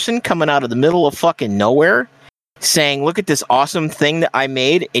one person coming out of the middle of fucking nowhere saying, look at this awesome thing that I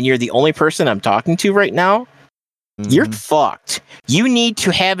made, and you're the only person I'm talking to right now. Mm-hmm. You're fucked. You need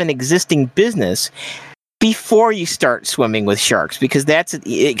to have an existing business before you start swimming with sharks, because it's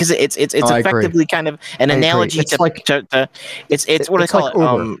effectively kind of an analogy to it's what I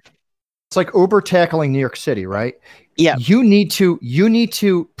call it. It's like Uber tackling New York City, right? Yeah. You need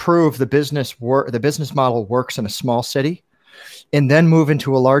to prove the business model works in a small city, and then move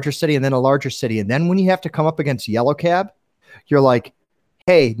into a larger city, and then a larger city. And then when you have to come up against Yellow Cab, you're like,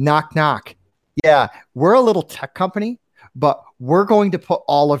 hey, knock, knock. Yeah, we're a little tech company, but we're going to put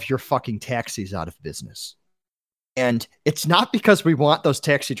all of your fucking taxis out of business. And it's not because we want those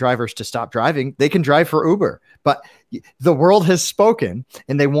taxi drivers to stop driving. They can drive for Uber, but the world has spoken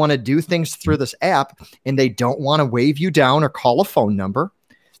and they want to do things through this app, and they don't want to wave you down or call a phone number.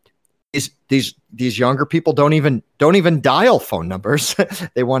 These younger people don't even dial phone numbers.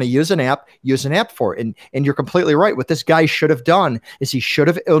 They want to use an app for it. And you're completely right. What this guy should have done is he should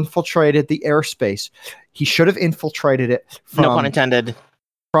have infiltrated the airspace. He should have infiltrated it from, no pun intended,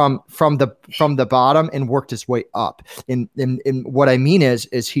 from the bottom and worked his way up. And what I mean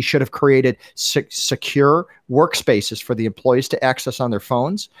is he should have created secure workspaces for the employees to access on their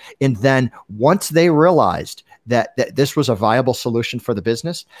phones. And then once they realized that this was a viable solution for the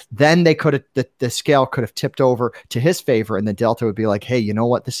business, then they could have, the scale could have tipped over to his favor, and then Delta would be like, hey, you know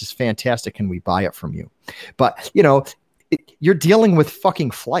what? This is fantastic. Can we buy it from you? But, you're dealing with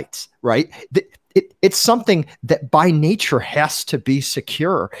fucking flights, right? It's something that by nature has to be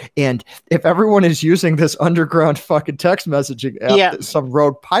secure. And if everyone is using this underground fucking text messaging app that some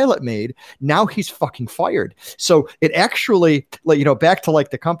rogue pilot made, now he's fucking fired. So it actually, back to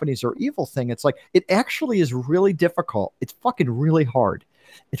like the companies are evil thing, it's like, it actually is really difficult. It's fucking really hard.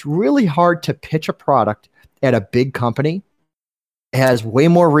 It's really hard to pitch a product at a big company that has way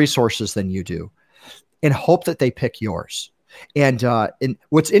more resources than you do and hope that they pick yours. And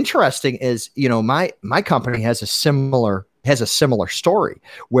what's interesting is, my company has a similar story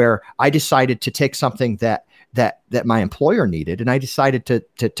where I decided to take something that my employer needed, and I decided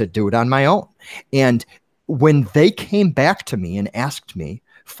to do it on my own. And when they came back to me and asked me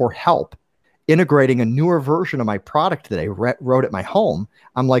for help integrating a newer version of my product that I wrote at my home,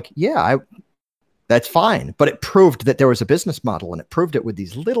 I'm like, that's fine. But it proved that there was a business model, and it proved it with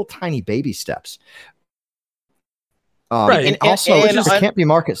these little tiny baby steps. Right. And also, there can't be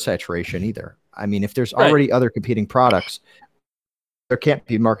market saturation either. I mean, if there's already other competing products, there can't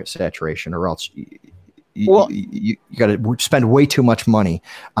be market saturation, or else you got to spend way too much money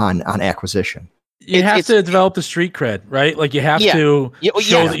on acquisition. You have to develop the street cred, right? Like you have to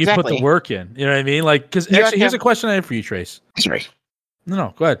show that you put the work in. You know what I mean? Like, because actually, here's a question I have for you, Trace. Sorry.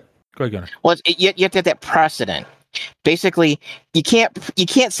 No, go ahead. Go ahead, Gunnar. Well, you have to have that precedent. Basically, you can't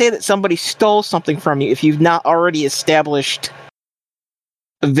say that somebody stole something from you if you've not already established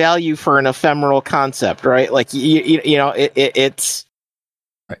value for an ephemeral concept, right? Like it's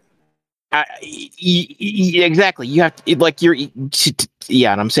right. Exactly. You have to, like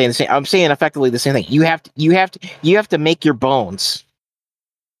and I'm saying the same. I'm saying effectively the same thing. You have to make your bones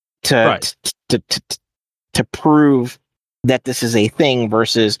to prove that this is a thing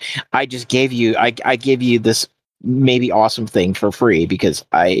versus I just gave you I give you this maybe awesome thing for free because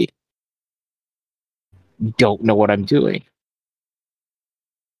I don't know what I'm doing.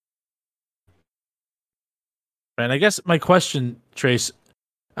 And I guess my question, Trace,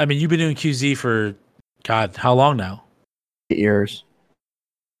 I mean, you've been doing QZ for God, how long now? 8 years.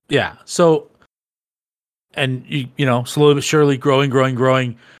 Yeah. So, and you slowly but surely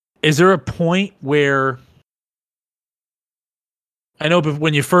growing. Is there a point where, I know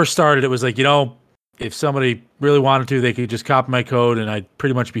when you first started, it was like, if somebody really wanted to, they could just copy my code and I'd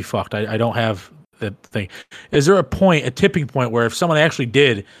pretty much be fucked. I don't have that thing. Is there a tipping point where if someone actually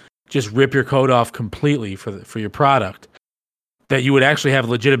did just rip your code off completely for your product, that you would actually have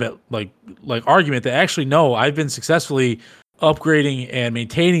a legitimate like argument that actually, no, I've been successfully upgrading and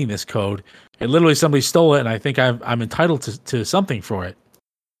maintaining this code, and literally somebody stole it, and I think I'm entitled to something for it?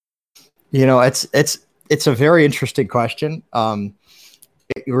 It's a very interesting question.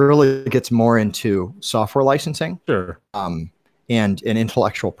 It really gets more into software licensing, sure, and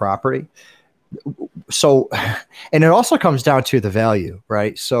intellectual property. So, and it also comes down to the value,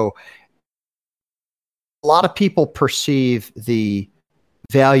 right? So, a lot of people perceive the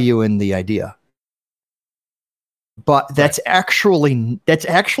value in the idea, but that's actually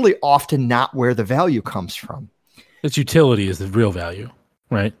often not where the value comes from. Its utility is the real value,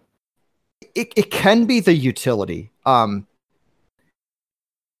 right? It can be the utility.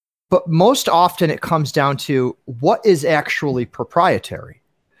 But most often it comes down to what is actually proprietary.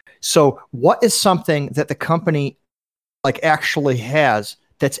 So what is something that the company actually has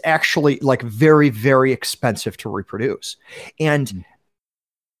that's actually very, very expensive to reproduce? And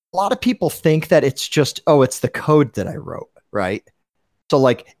a lot of people think that it's just, it's the code that I wrote, right? So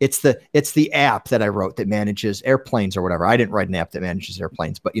like it's the app that I wrote that manages airplanes or whatever. I didn't write an app that manages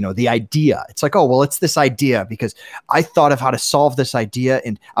airplanes, but the idea. It's like, oh, well, it's this idea because I thought of how to solve this idea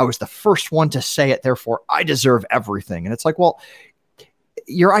and I was the first one to say it. Therefore, I deserve everything. And it's like, well,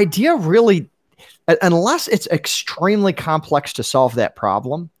 your idea really, unless it's extremely complex to solve that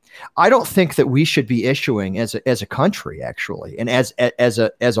problem, I don't think that we should be issuing as a country, actually, and as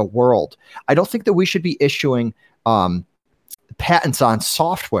a world. I don't think that we should be issuing patents on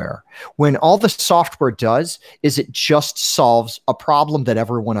software when all the software does is it just solves a problem that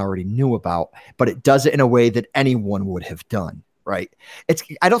everyone already knew about, but it does it in a way that anyone would have done. Right?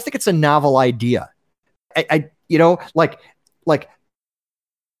 I don't think it's a novel idea. Like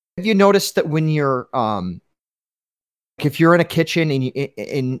have you noticed that when you're if you're in a kitchen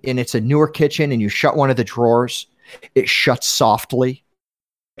and it's a newer kitchen and you shut one of the drawers, it shuts softly?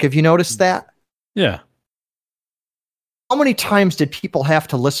 Have you noticed that? Yeah. How many times did people have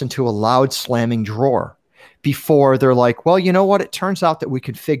to listen to a loud slamming drawer before they're like, well, you know what? It turns out that we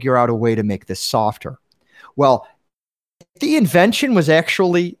could figure out a way to make this softer. Well, the invention was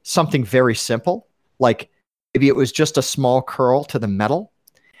actually something very simple, like maybe it was just a small curl to the metal.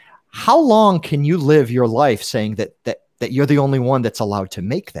 How long can you live your life saying that you're the only one that's allowed to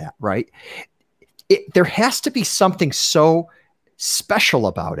make that, right? There has to be something so special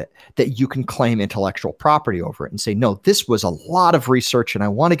about it that you can claim intellectual property over it and say, no, this was a lot of research and I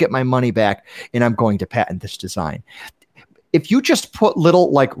want to get my money back and I'm going to patent this design. If you just put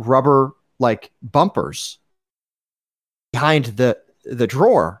little like rubber like bumpers behind the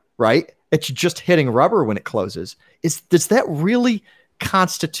drawer, right? It's just hitting rubber when it closes. Does that really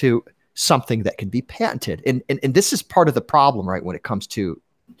constitute something that can be patented? And this is part of the problem, right? When it comes to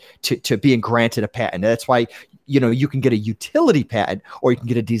being granted a patent. That's why, you can get a utility patent or you can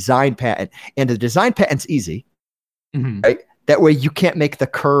get a design patent, and the design patent's easy, right? That way you can't make the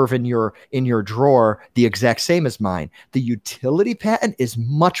curve in your drawer the exact same as mine. The utility patent is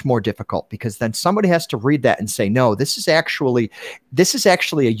much more difficult because then somebody has to read that and say, no, this is actually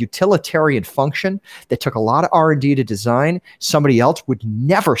a utilitarian function that took a lot of R&D to design. Somebody else would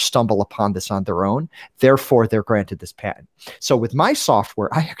never stumble upon this on their own. Therefore, they're granted this patent. So with my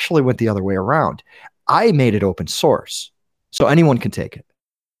software, I actually went the other way around. I made it open source, so anyone can take it.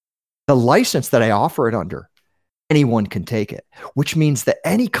 The license that I offer it under, anyone can take it, which means that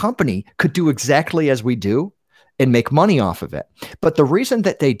any company could do exactly as we do and make money off of it. But the reason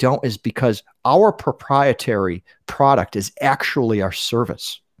that they don't is because our proprietary product is actually our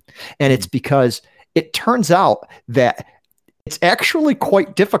service. And it's because it turns out that it's actually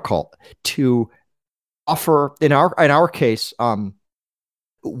quite difficult to offer, in our case,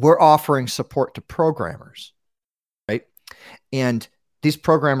 we're offering support to programmers, right? And these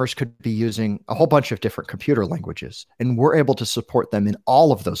programmers could be using a whole bunch of different computer languages, and we're able to support them in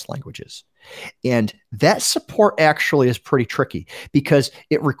all of those languages. And that support actually is pretty tricky because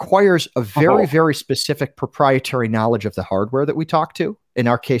it requires a very, very specific proprietary knowledge of the hardware that we talk to. In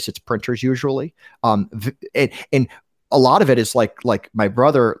our case, it's printers usually. And a lot of it is like my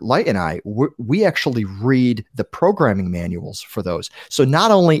brother Light and I, we actually read the programming manuals for those. So not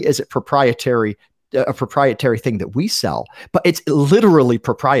only is it a proprietary thing that we sell, but it's literally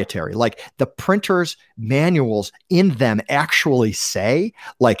proprietary. Like the printer's manuals in them actually say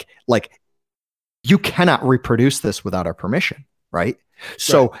like you cannot reproduce this without our permission, right?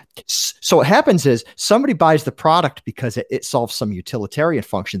 So what happens is somebody buys the product because it solves some utilitarian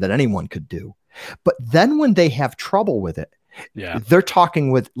function that anyone could do. But then when they have trouble with it, they're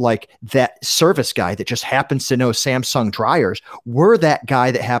talking with like that service guy that just happens to know Samsung dryers. We're that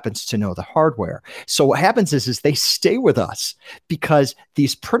guy that happens to know the hardware. So what happens is they stay with us because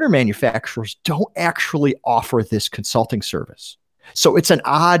these printer manufacturers don't actually offer this consulting service. So it's an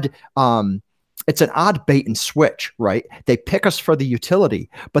odd bait and switch, right? They pick us for the utility,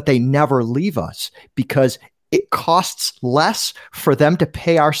 but they never leave us because it costs less for them to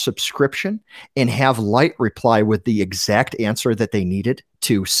pay our subscription and have Light reply with the exact answer that they needed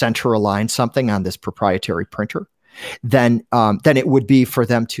to center align something on this proprietary printer than it would be for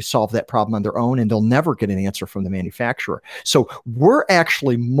them to solve that problem on their own, and they'll never get an answer from the manufacturer. So we're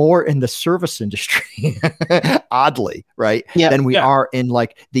actually more in the service industry, oddly, right? Than we are in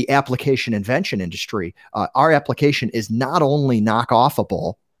like the application invention industry. Our application is not only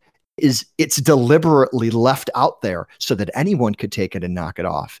knockoffable, it's deliberately left out there so that anyone could take it and knock it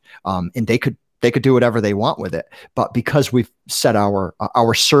off. And they could do whatever they want with it. But because we've set our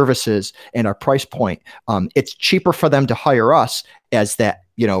services and our price point, it's cheaper for them to hire us as that,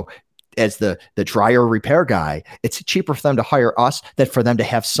 as the dryer repair guy, it's cheaper for them to hire us than for them to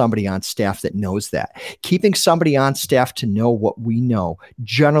have somebody on staff that knows that. Keeping somebody on staff to know what we know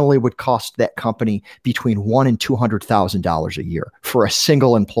generally would cost that company between $100,000 and $200,000 a year for a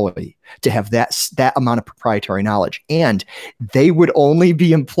single employee to have that amount of proprietary knowledge. And they would only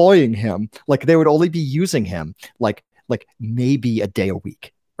be employing him, like they would only be using him like maybe a day a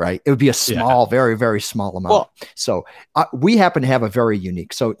week. Right. It would be a small, very, very small amount. Well, so we happen to have a very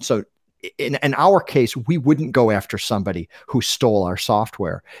unique. So in our case, we wouldn't go after somebody who stole our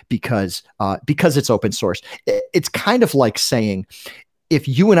software because it's open source. It's kind of like saying, if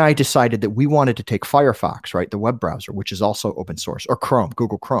you and I decided that we wanted to take Firefox, right, the web browser, which is also open source, or Chrome,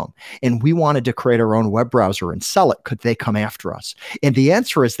 Google Chrome, and we wanted to create our own web browser and sell it, could they come after us? And the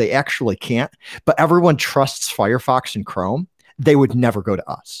answer is they actually can't, but everyone trusts Firefox and Chrome. They would never go to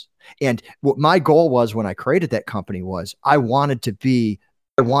us. And what my goal was when I created that company was I wanted to be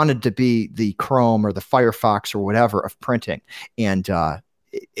the Chrome or the Firefox or whatever of printing. And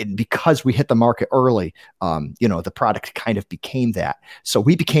because we hit the market early, the product kind of became that. So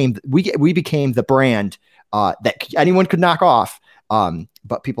we became the brand that anyone could knock off.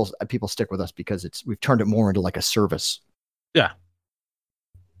 But people stick with us because we've turned it more into like a service. Yeah.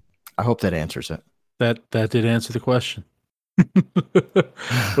 I hope that answers it. That did answer the question. What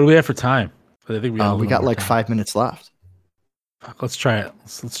do we have for time? I think we got like 5 minutes left. Let's try it.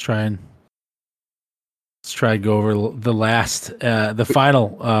 Let's try and go over the last, the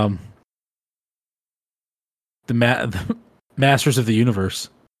final, the Masters of the Universe.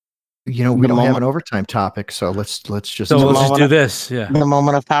 We don't have an overtime topic, so let's just do this. Yeah, the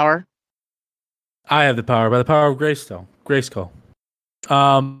moment of power. I have the power by the power of Grayskull.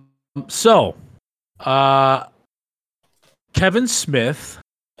 Kevin Smith,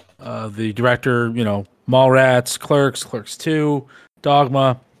 the director, Mallrats, Clerks 2,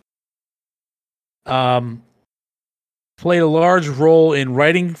 Dogma, played a large role in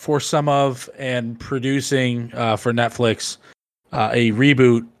writing for some of and producing for Netflix a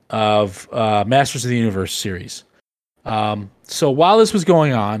reboot of Masters of the Universe series. So while this was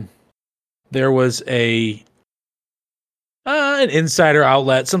going on, there was an insider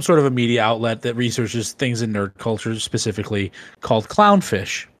outlet, some sort of a media outlet that researches things in nerd culture, specifically called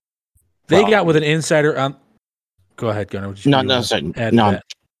Clownfish. They got with an insider on. Go ahead, Gunnar. No.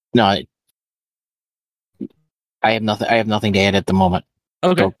 I have nothing. I have nothing to add at the moment.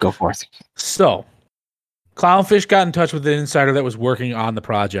 Okay, go forth. So, Clownfish got in touch with an insider that was working on the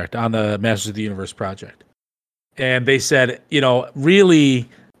project, on the Masters of the Universe project, and they said, really,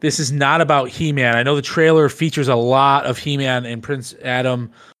 this is not about He-Man. I know the trailer features a lot of He-Man and Prince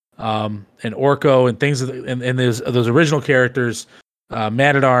Adam, and Orko and things, and those original characters,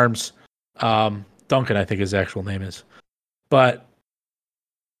 Man-at-Arms, Duncan, I think his actual name is, but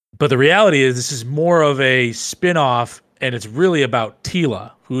the reality is this is more of a spin-off, and it's really about Teela,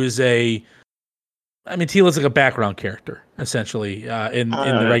 who is Teela's like a background character essentially in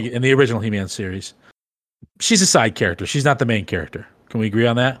the original He-Man series. She's a side character. She's not the main character. Can we agree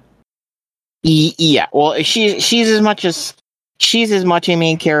on that? Yeah. Well, she's as much a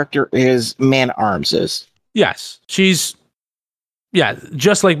main character as Man-at-Arms is. Yes, she's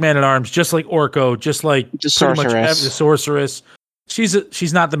just like Man-at-Arms, just like Orko, just like the Sorceress. The Sorceress.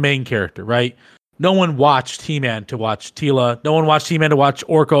 She's not the main character, right? No one watched He-Man to watch Teela. No one watched He-Man to watch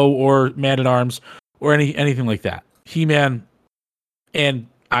Orko or Man-at-Arms or anything like that. He-Man, and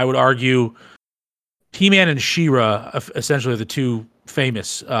I would argue He-Man and She-Ra essentially are the two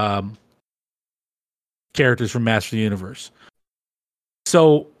famous characters from Master of the Universe.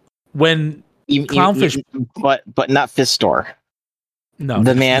 So when Clownfish, but not Fistor. No,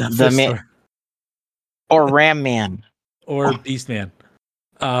 the man, or Ram Man, or Beast Man.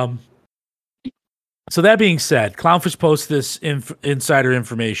 So that being said, Clownfish posts this insider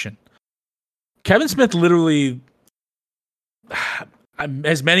information. Kevin Smith literally,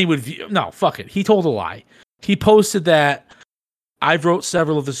 as many would view, no, fuck it. He told a lie. He posted that I've wrote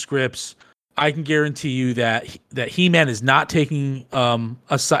several of the scripts. I can guarantee you that He-Man is not taking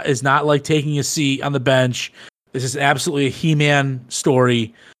is not like taking a seat on the bench. This is absolutely a He-Man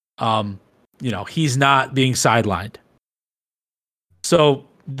story. He's not being sidelined. So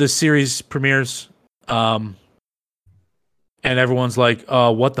the series premieres, and everyone's like,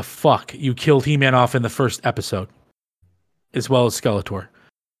 what the fuck? You killed He-Man off in the first episode, as well as Skeletor.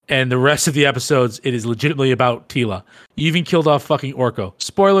 And the rest of the episodes, it is legitimately about Teela. You even killed off fucking Orko.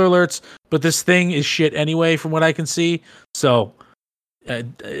 Spoiler alerts, but this thing is shit anyway, from what I can see. So I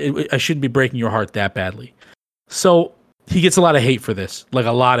shouldn't be breaking your heart that badly. So he gets a lot of hate for this, like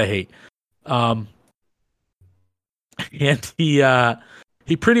a lot of hate. And he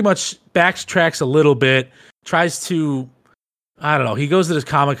he pretty much backtracks a little bit, tries to, I don't know, he goes to this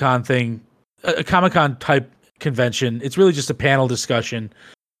Comic-Con thing, a Comic-Con type convention. It's really just a panel discussion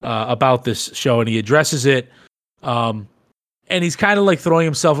about this show, and he addresses it. And he's kind of like throwing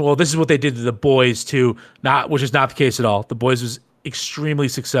himself, well, this is what they did to The Boys too, which is not the case at all. The Boys was extremely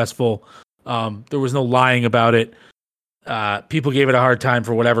successful. There was no lying about it. People gave it a hard time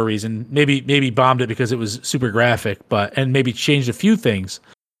for whatever reason. Maybe bombed it because it was super graphic, and maybe changed a few things.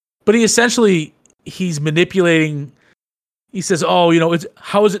 But he's manipulating. He says, "Oh,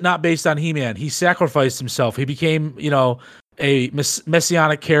 how is it not based on He-Man? He sacrificed himself. He became, a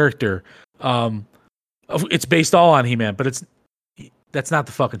messianic character. It's based all on He-Man, but that's not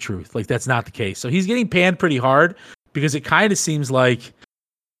the fucking truth. Like, that's not the case." So he's getting panned pretty hard because it kind of seems like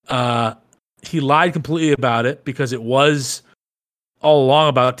he lied completely about it, because it was all along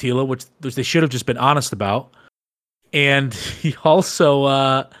about Teela, which they should have just been honest about. And he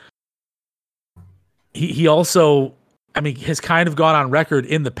also has kind of gone on record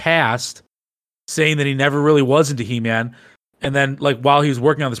in the past saying that he never really was into He-Man. And then, like, while he was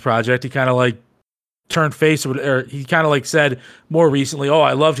working on this project, he kind of like turned face, or he kind of like said more recently, "Oh,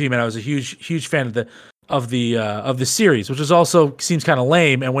 I loved He-Man. I was a huge fan of the series," which is also seems kind of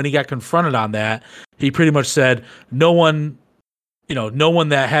lame. And when he got confronted on that, he pretty much said, no one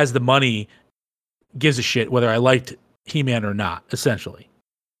that has the money gives a shit whether I liked He-Man or not, essentially.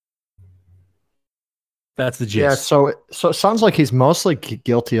 That's the gist. Yeah, so it sounds like he's mostly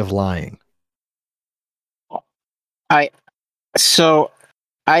guilty of lying. I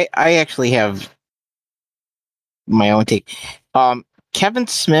actually have my own take. Kevin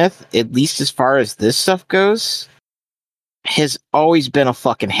Smith, at least as far as this stuff goes, has always been a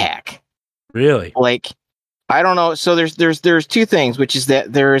fucking hack. Really? Like, I don't know. So there's two things, which is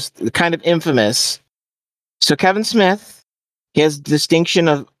that there's the kind of infamous. So Kevin Smith has distinction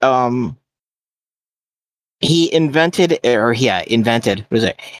of he invented. What is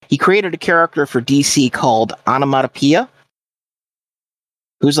it? He created a character for DC called Onomatopoeia,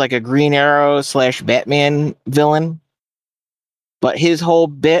 who's like a Green Arrow / Batman villain. But his whole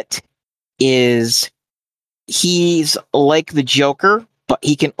bit is he's like the Joker, but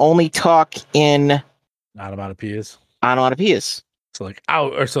he can only talk in onomatopoeias. So like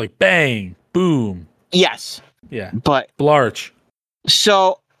out, or so like bang, boom. Yes. Yeah. But blarch.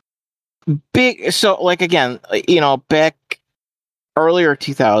 So big. So like, again, back earlier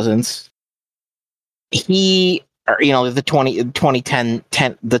 2000s, the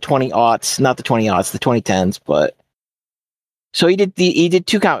 2010, the 20-aughts, not the 20-aughts, the 2010s, but. So he did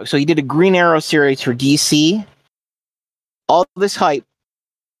two comics. So he did a Green Arrow series for DC. All this hype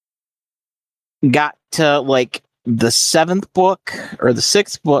got to like the 7th book or the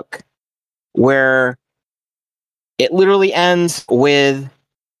 6th book, where it literally ends with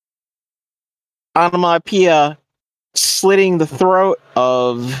Onomatopoeia slitting the throat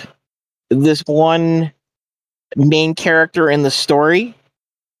of this one main character in the story,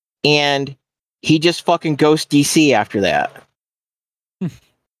 and he just fucking ghosts DC after that.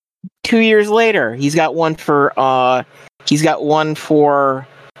 2 years later, he's got one for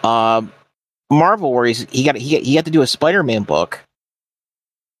Marvel, where he had to do a Spider-Man book,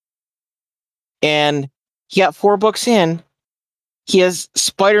 and he got 4 books in. He has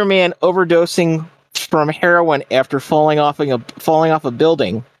Spider-Man overdosing from heroin after falling off a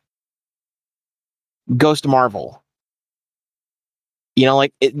building. Ghost Marvel.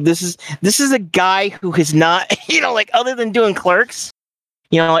 This is a guy who has not, other than doing Clerks.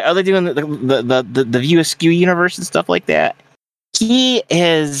 Like other doing the View Askew universe and stuff like that, he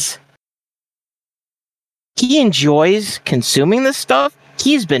enjoys consuming this stuff.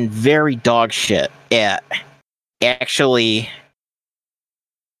 He's been very dog shit at actually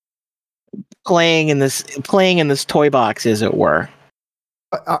playing in this toy box, as it were.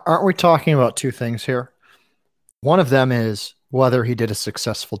 Aren't we talking about two things here? One of them is whether he did a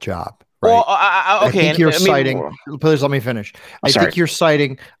successful job. Right. Well, okay. I think you're citing. Please let me finish. I think you're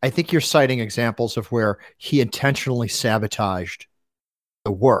citing examples of where he intentionally sabotaged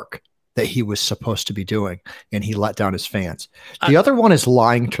the work that he was supposed to be doing, and he let down his fans. The other one is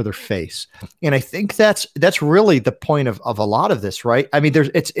lying to their face, and I think that's really the point of a lot of this, right? I mean,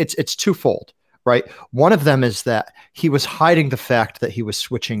 it's twofold, right? One of them is that he was hiding the fact that he was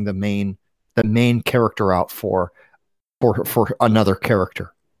switching the main character out for another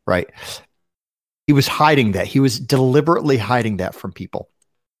character. Right. He was hiding that. He was deliberately hiding that from people.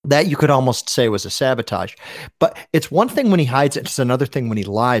 that you could almost say was a sabotage. But it's one thing when he hides it, it's another thing when he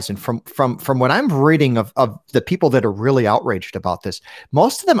lies. And from what I'm reading of the people that are really outraged about this,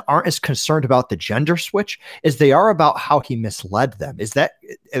 most of them aren't as concerned about the gender switch as they are about how he misled them.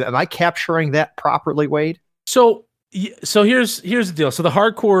 Am I capturing that properly, Wade? So here's the deal. So the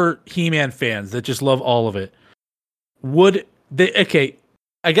hardcore He-Man fans that just love all of it,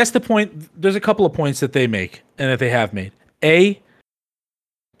 I guess there's a couple of points that they make and that they have made.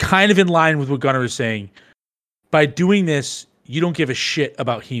 Kind of in line with what Gunnar is saying, by doing this, you don't give a shit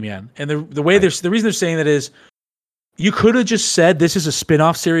about He-Man. And the reason they're saying that is, you could have just said this is a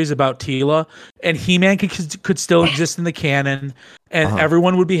spin-off series about Teela, and He-Man could still exist in the canon, and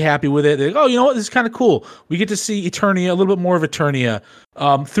everyone would be happy with it. They're like, oh, you know what? This is kind of cool. We get to see Eternia, a little bit more of Eternia,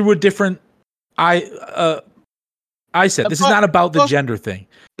 through a different I said this is not about the gender thing.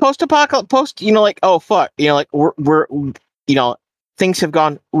 Post-apocalypse, oh fuck, we're things have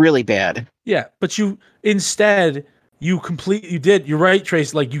gone really bad. Yeah, but you're right,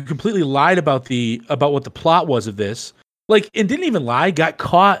 Trace. Like, you completely lied about what the plot was of this. Like, and didn't even lie, got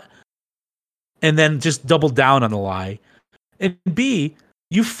caught, and then just doubled down on the lie. And B,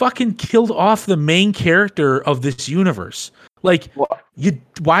 you fucking killed off the main character of this universe. Like, what they're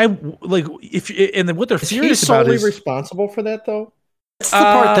furious about is, responsible for that though? That's the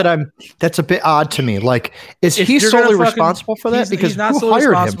part that's a bit odd to me. Like, is he solely responsible for that? Because who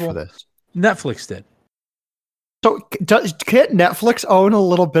hired him for this? Netflix did. So can't Netflix own a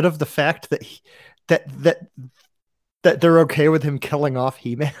little bit of the fact that they're okay with him killing off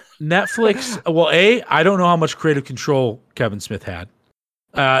He-Man? Netflix, well, I don't know how much creative control Kevin Smith had.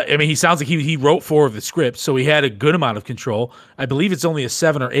 I mean, he sounds like he wrote 4 of the scripts, so he had a good amount of control. I believe it's only a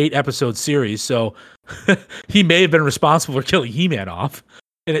 7 or 8 episode series, so he may have been responsible for killing He-Man off.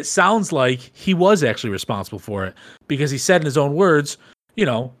 And it sounds like he was actually responsible for it, because he said in his own words,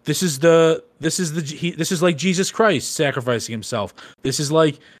 this is like Jesus Christ sacrificing himself. This is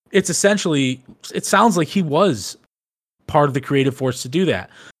like, it sounds like he was part of the creative force to do that.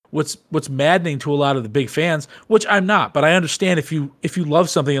 What's maddening to a lot of the big fans, which I'm not, but I understand if you love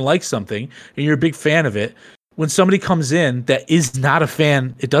something and like something and you're a big fan of it, when somebody comes in that is not a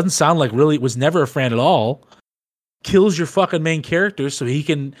fan, it doesn't sound like really was never a fan at all, kills your fucking main character so he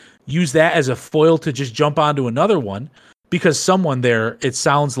can use that as a foil to just jump onto another one, because someone there, it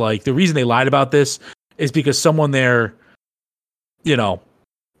sounds like the reason they lied about this is because someone there,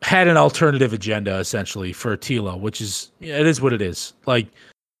 had an alternative agenda essentially for Teela, which is, it is what it is.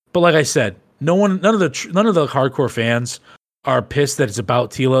 But like I said, none of the hardcore fans are pissed that it's about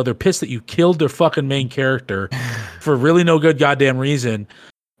Teela. They're pissed that you killed their fucking main character for really no good goddamn reason,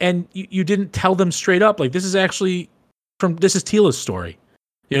 and you didn't tell them straight up. Like, this is Teela's story.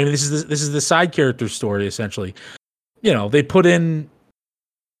 This is the side character's story essentially. They put in.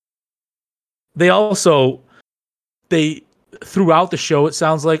 They throughout the show, it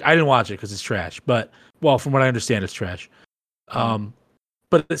sounds like, I didn't watch it because it's trash. But from what I understand, it's trash.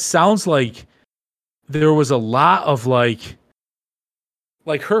 But it sounds like there was a lot of like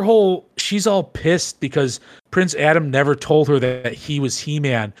her whole, she's all pissed because Prince Adam never told her that he was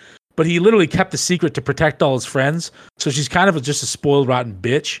He-Man, but he literally kept the secret to protect all his friends. So she's kind of just a spoiled, rotten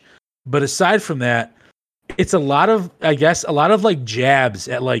bitch. But aside from that, it's a lot of like jabs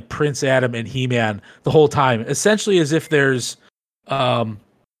at like Prince Adam and He-Man the whole time, essentially as if there's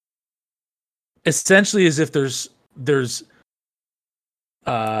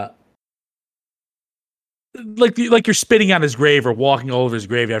like you're spitting on his grave or walking all over his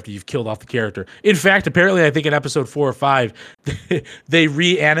grave after you've killed off the character. In fact, apparently, I think in episode 4 or 5, they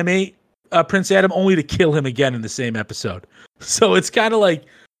reanimate Prince Adam only to kill him again in the same episode. So it's kind of like,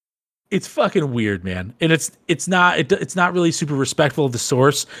 it's fucking weird, man. And it's not really super respectful of the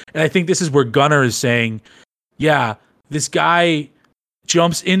source. And I think this is where Gunnar is saying, yeah, this guy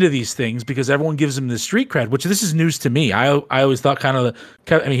jumps into these things because everyone gives him the street cred, which this is news to me. I always thought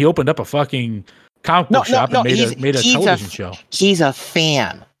he opened up a fucking comic book shop and made a television show. He's a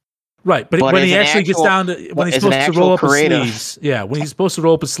fan. Right, but when he actually gets down to, when he's supposed to roll up his sleeves, when he's supposed to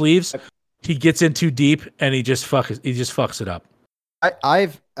roll up his sleeves, he gets in too deep and he just fucks it up.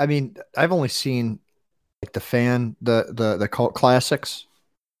 I've only seen like the cult classics.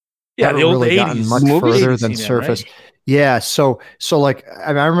 Yeah, the old really 80s gotten much further than surface. Right? Yeah, so like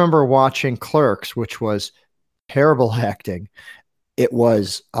I remember watching Clerks, which was terrible acting. It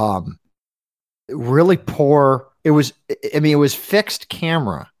was really poor. It was fixed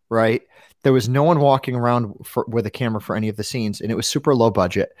camera, right? There was no one walking around with a camera for any of the scenes, and it was super low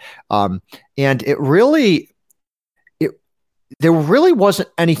budget. And there really wasn't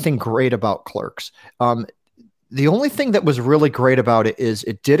anything great about Clerks. the only thing that was really great about it is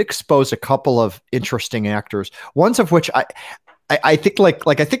it did expose a couple of interesting actors. Ones of which I think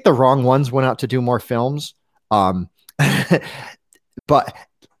I think the wrong ones went out to do more films. But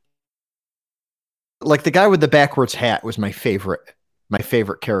like the guy with the backwards hat was my favorite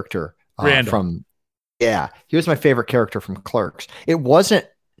character from. Yeah, he was my favorite character from Clerks. It wasn't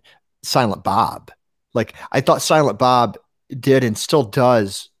Silent Bob. Like I thought Silent Bob did and still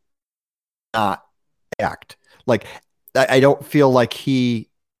does not act. Like I don't feel like he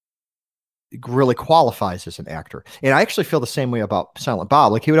really qualifies as an actor. And I actually feel the same way about Silent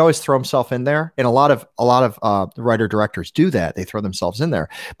Bob. Like he would always throw himself in there. And a lot of writer directors do that. They throw themselves in there.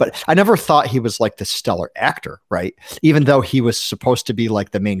 But I never thought he was like the stellar actor, right? Even though he was supposed to be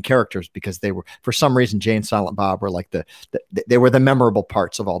like the main characters, because they were, for some reason, Jay and Silent Bob were like they were the memorable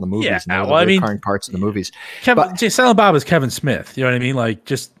parts of all the movies. Yeah, and they were the recurring parts of the movies. Silent Bob is Kevin Smith. You know what I mean? Like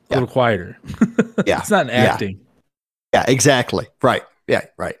just a little quieter. Yeah. It's not an acting. Yeah, exactly. Right. Yeah,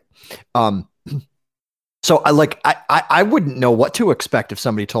 right. So I wouldn't know what to expect if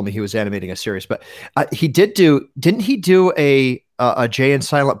somebody told me he was animating a series, but didn't he do a Jay and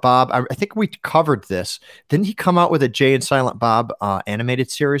Silent Bob? I think we covered this. Didn't he come out with a Jay and Silent Bob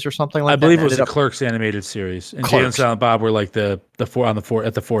animated series or something like that? I believe it was a Clerks animated series, and Jay and Silent Bob were like at the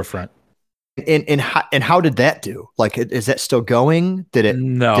forefront. And how did that do? Like, is that still going? Did it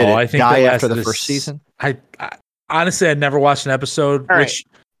I think die after the first season? I honestly, I'd never watched an episode. All right.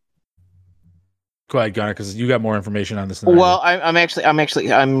 Go ahead, Gunnar, because you got more information on this than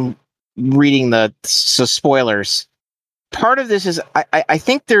I'm reading the spoilers. Part of this is I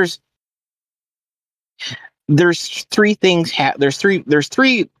think there's three things. There's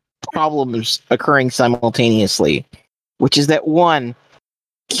three problems occurring simultaneously, which is that one,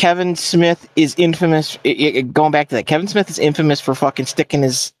 Kevin Smith is infamous. Going back to that, Kevin Smith is infamous for fucking sticking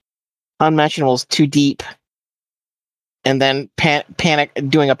his unmentionables too deep, and then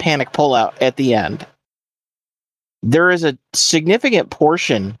doing a panic pullout at the end. There is a significant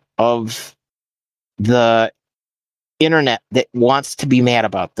portion of the internet that wants to be mad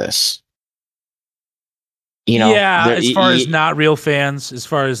about this. You know, as far as not real fans, as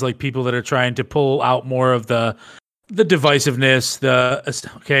far as like people that are trying to pull out more of the divisiveness, the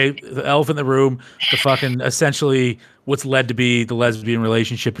elephant in the room, the fucking essentially what's led to be the lesbian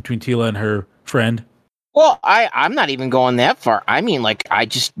relationship between Tila and her friend. Well, I'm not even going that far. I mean, like, I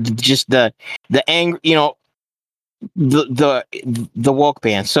just the anger, you know, the woke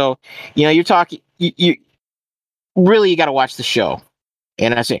band. So, you know, you're talking, you really got to watch the show.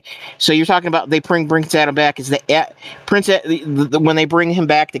 And I say, so you're talking about they bring Prince Adam back. Is when they bring him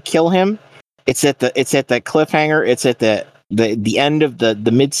back to kill him? It's at the cliffhanger. It's at the end of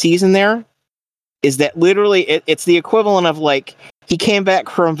the mid season. There is that literally it's the equivalent of like he came back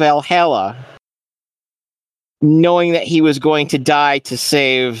from Valhalla, knowing that he was going to die to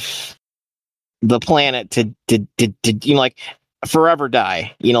save the planet, to you know, like forever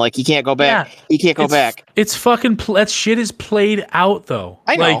die. You know, like he can't go back. Yeah, he can't go back. It's fucking that shit is played out though.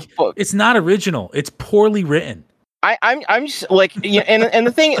 I know. Like, it's not original. It's poorly written. I'm just like, you know, and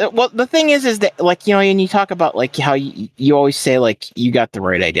the thing is that, like, you know, and you talk about like how you always say like you got the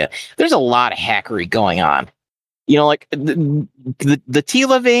right idea. There's a lot of hackery going on. You know, like the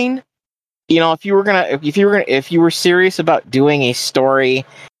Tila vein. You know, if you were serious about doing a story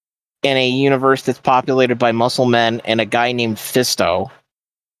in a universe that's populated by muscle men and a guy named Fisto,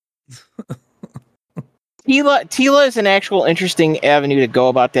 Tila is an actual interesting avenue to go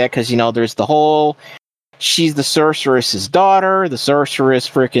about that, because, you know, there's the whole she's the sorceress's daughter. The sorceress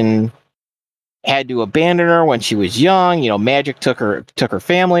freaking had to abandon her when she was young. You know, magic took her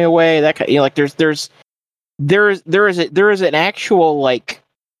family away. That kind, you know, like there is an actual like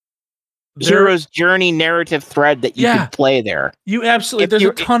hero's journey narrative thread that you could play there. You absolutely. There's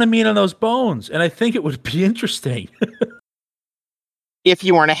a ton of meat on those bones, and I think it would be interesting if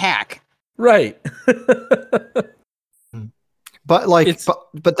you weren't a hack, right? But like,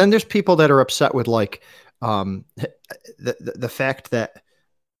 but then there's people that are upset with like the fact that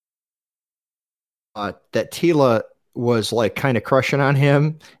that Tila was like kind of crushing on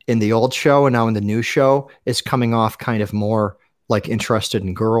him in the old show, and now in the new show is coming off kind of more like interested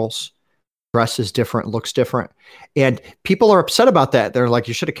in girls. Dress is different, looks different, and people are upset about that. They're like,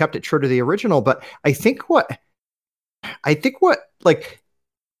 you should have kept it true to the original. But I think what like,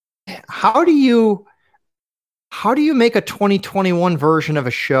 how do you make a 2021 version of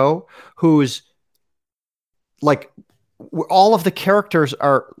a show whose like all of the characters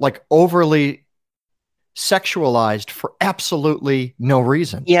are like overly sexualized for absolutely no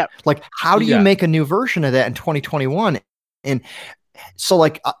reason? Yeah. Like, how do you make a new version of that in 2021? And so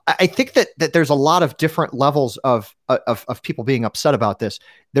like I think that there's a lot of different levels of people being upset about this.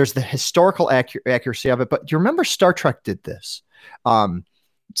 There's the historical accuracy of it, but do you remember Star Trek did this? At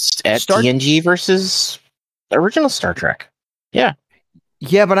TNG versus original Star Trek. Yeah.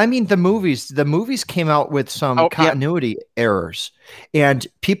 Yeah, but I mean the movies. The movies came out with some continuity errors, and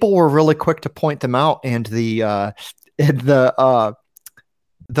people were really quick to point them out. And the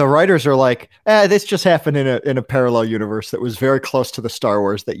writers are like, this just happened in a parallel universe that was very close to the Star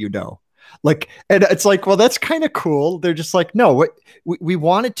Wars that you know. Like, and it's like, well, that's kind of cool. They're just like, no, we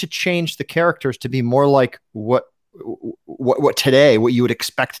wanted to change the characters to be more like what today, what you would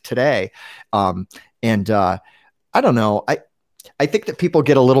expect today. And I don't know. I think that people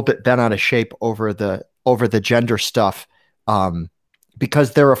get a little bit bent out of shape over the gender stuff,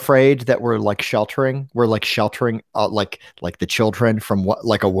 because they're afraid that we're sheltering like the children from what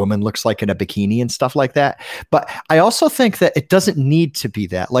like a woman looks like in a bikini and stuff like that. But I also think that it doesn't need to be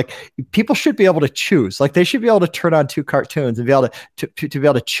that. Like, people should be able to choose. Like, they should be able to turn on two cartoons and be able to be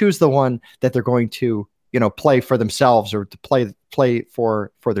able to choose the one that they're going to, play for themselves or to play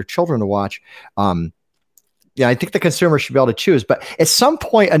for their children to watch. Yeah, I think the consumer should be able to choose. But at some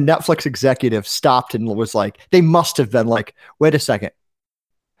point, a Netflix executive stopped and was like, they must have been like, wait a second.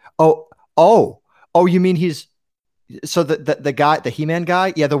 Oh, you mean he's so the guy, the He-Man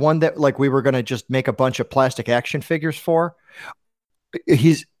guy? Yeah, the one that like we were going to just make a bunch of plastic action figures for.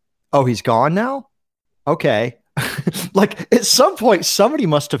 He's gone now? Okay. Like, at some point, somebody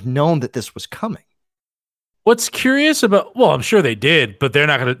must have known that this was coming. What's curious about, well, I'm sure they did, but they're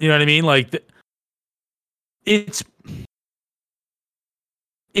not going to, you know what I mean? Like,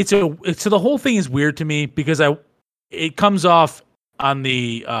 so the whole thing is weird to me because it comes off on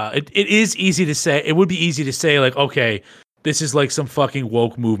the it is easy to say. It would be easy to say like, okay, this is like some fucking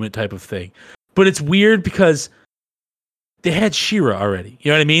woke movement type of thing, but it's weird because they had She-Ra already.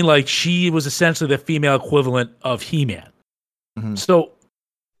 You know what I mean? Like, she was essentially the female equivalent of He-Man. Mm-hmm. So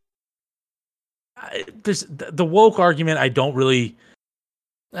there's the woke argument. I don't really.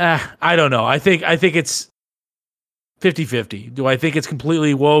 I don't know. I think it's 50-50. Do I think it's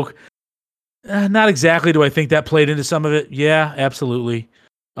completely woke? Not exactly. Do I think that played into some of it? Yeah, absolutely.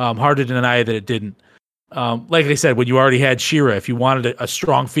 Hard to deny that it didn't. Like I said, when you already had She-Ra, if you wanted a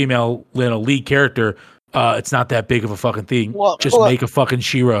strong female lead character, it's not that big of a fucking thing. Just make a fucking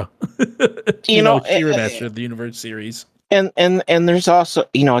She-Ra. She-Ra Master of the Universe series. And there's also,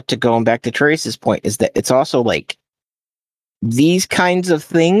 to going back to Trace's point, is that it's also like, these kinds of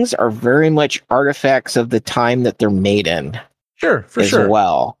things are very much artifacts of the time that they're made in. Sure, for sure. As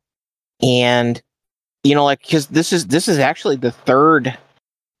well. And, because this is actually the third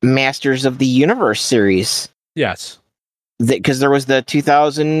Masters of the Universe series. Yes. Because there was the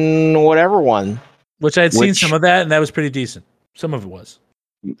 2000 whatever one. Which I had seen some of that, and that was pretty decent. Some of it was.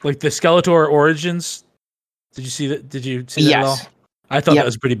 Like the Skeletor Origins. Did you see that? Did you see that at all? I thought that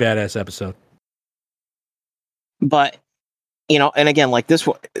was a pretty badass episode. But, and again, like this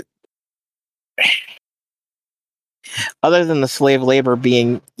one, other than the slave labor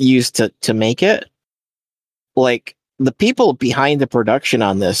being used to make it, like, the people behind the production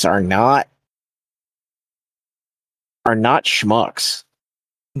on this are not schmucks.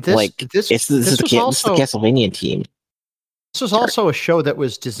 This is the Castlevania team. This was also a show that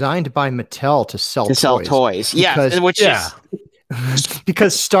was designed by Mattel to sell toys. Yeah,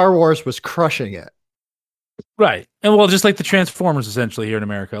 because Star Wars was crushing it. Right. And just like the Transformers essentially here in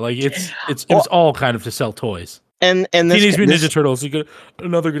America. Like it was all kind of to sell toys. And Teenage Mutant Ninja Turtles,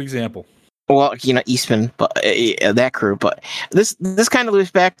 another good example. Well, Eastman, but that crew, but this kind of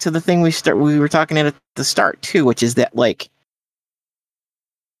loops back to the thing we were talking at the start too, which is that, like,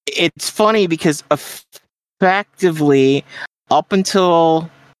 it's funny because effectively up until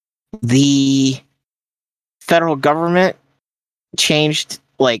the federal government changed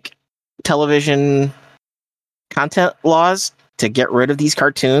like television content laws to get rid of these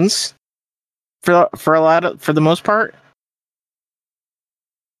cartoons for the most part.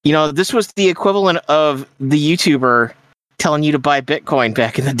 This was the equivalent of the YouTuber telling you to buy Bitcoin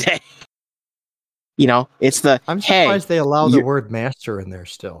back in the day. It's I'm surprised they allow the word master in there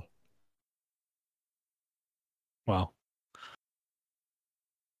still. Wow.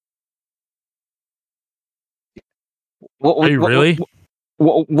 Are you really?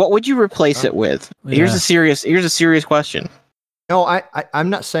 What would you replace it with? Yeah. Here's a serious question. No, I'm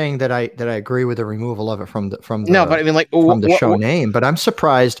not saying that I agree with the removal of it from the no, but I mean, like, from the show name. But I'm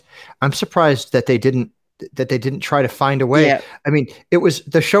surprised that they didn't try to find a way. Yeah. I mean,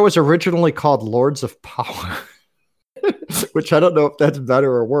 the show was originally called Lords of Power. which I don't know if that's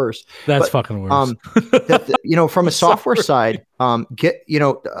better or worse. That's But, fucking worse. from a software side, get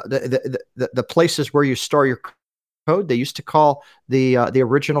the places where you store your code. They used to call the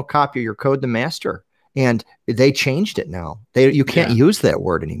original copy of your code the master, and they changed it now. You can't use that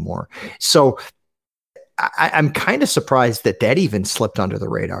word anymore. So I'm kind of surprised that even slipped under the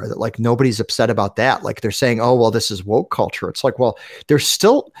radar, that like nobody's upset about that. Like they're saying, oh, well, this is woke culture. It's like, well, there's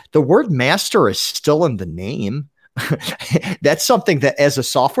still the word master is still in the name. That's something that as a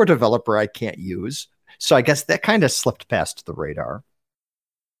software developer, I can't use. So I guess that kind of slipped past the radar.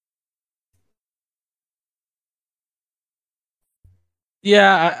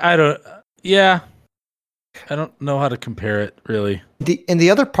 Yeah, I don't know how to compare it really. The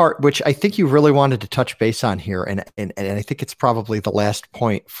other part, which I think you really wanted to touch base on here, and I think it's probably the last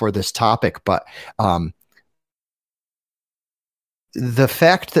point for this topic, but the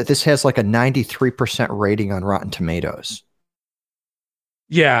fact that this has like a 93% rating on Rotten Tomatoes.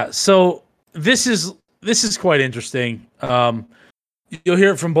 Yeah, so this is quite interesting. You'll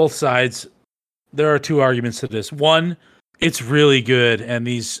hear it from both sides. There are two arguments to this. One, it's really good, and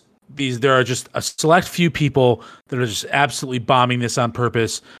there are just a select few people that are just absolutely bombing this on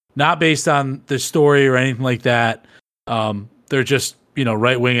purpose, not based on the story or anything like that. They're just,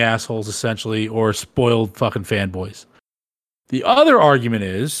 right-wing assholes essentially, or spoiled fucking fanboys. The other argument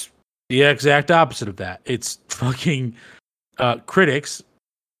is the exact opposite of that. It's fucking critics,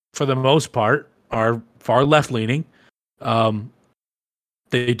 for the most part, are far left-leaning.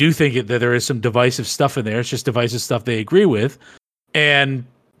 They do think that there is some divisive stuff in there. It's just divisive stuff they agree with. And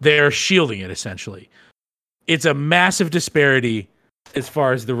they're shielding it, essentially. It's a massive disparity as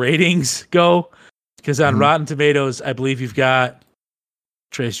far as the ratings go. Because on Rotten Tomatoes, I believe you've got...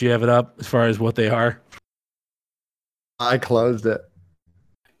 Trace, do you have it up as far as what they are? I closed it.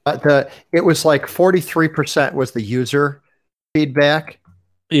 It was like 43% was the user feedback.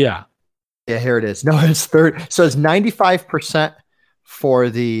 Yeah. Yeah, here it is. No, it's third. So it's 95% for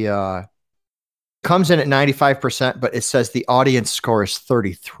the... comes in at 95%, but it says the audience score is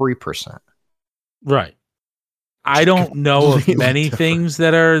 33%. Right. I don't know of many things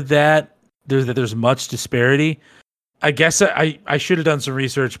that are that there's much disparity. I guess I should have done some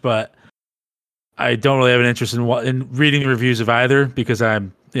research, but I don't really have an interest in reading the reviews of either, because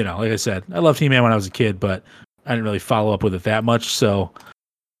I'm, like I said, I loved He-Man when I was a kid, but I didn't really follow up with it that much. So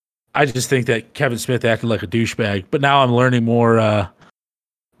I just think that Kevin Smith acted like a douchebag. But now I'm learning more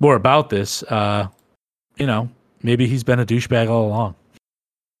about this. Maybe he's been a douchebag all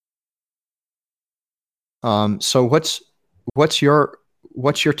along. So what's your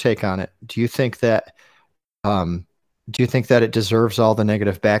take on it? Do you think that it deserves all the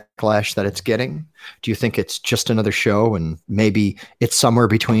negative backlash that it's getting? Do you think it's just another show and maybe it's somewhere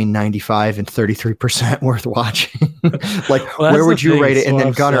between 95 and 33% worth watching? Where would you rate it? And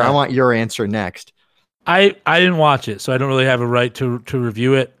then Gunnar, I want your answer next. I didn't watch it, so I don't really have a right to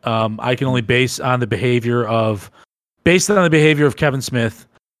review it. I can only based on the behavior of Kevin Smith.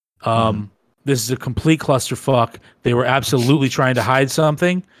 This is a complete clusterfuck. They were absolutely trying to hide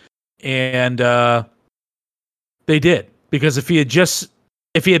something, and they did. Because if he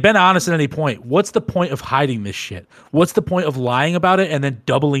had been honest at any point, what's the point of hiding this shit? What's the point of lying about it and then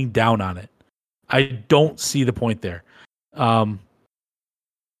doubling down on it? I don't see the point there.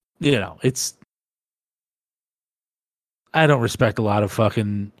 It's... I don't respect a lot of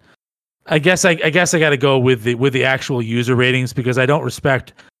fucking... I guess I got to go with the actual user ratings, because I don't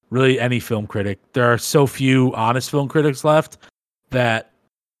respect really any film critic. There are so few honest film critics left that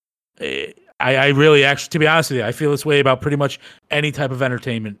I really, actually, to be honest with you, I feel this way about pretty much any type of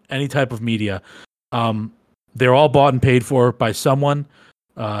entertainment, any type of media. They're all bought and paid for by someone.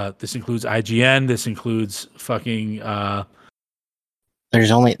 This includes IGN. This includes fucking...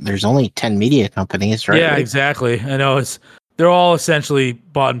 There's only 10 media companies, right? Yeah, exactly. I know they're all essentially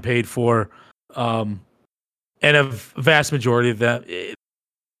bought and paid for, and a vast majority of them,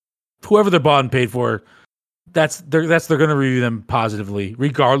 whoever they're bought and paid for, they're going to review them positively,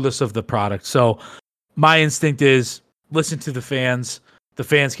 regardless of the product. So my instinct is listen to the fans. The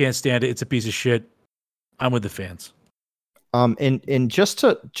fans can't stand it. It's a piece of shit. I'm with the fans. And just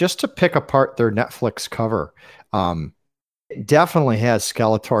to pick apart their Netflix cover, it definitely has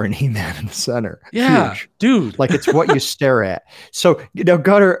Skeletor and He-Man in the center. Yeah, huge. Dude. Like it's what you stare at. So,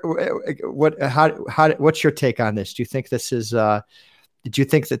 Gunnar, what's your take on this? Do you think this is, do you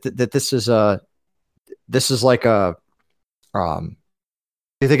think that this is like do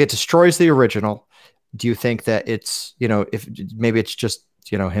you think it destroys the original? Do you think that it's, if maybe it's just,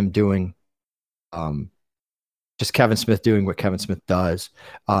 him doing, just Kevin Smith doing what Kevin Smith does?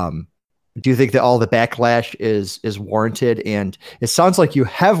 do you think that all the backlash is warranted? And it sounds like you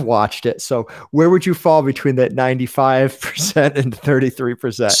have watched it. So where would you fall between that 95% and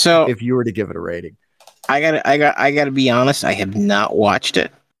 33% So if you were to give it a rating? I gotta be honest. I have not watched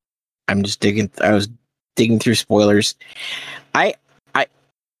it. I'm just digging. I was digging through spoilers. I I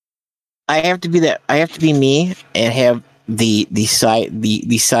I have to be that. I have to be me and have the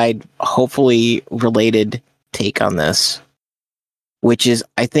side hopefully related take on this, which is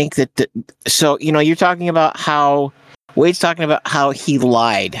I think that so you're talking about how Wade's talking about how he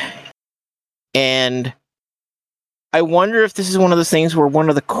lied, and I wonder if this is one of those things where one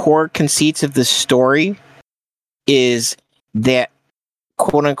of the core conceits of the story is that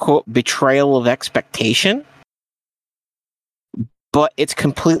quote unquote betrayal of expectation, but it's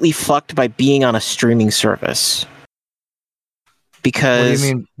completely fucked by being on a streaming service.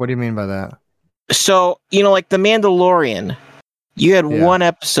 Because what do you mean by that? So, like The Mandalorian, you had one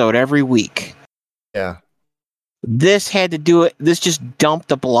episode every week. Yeah. This had to do it. This just dumped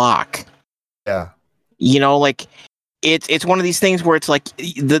the block. Yeah. Like it's one of these things where it's like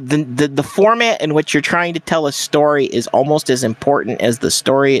the format in which you're trying to tell a story is almost as important as the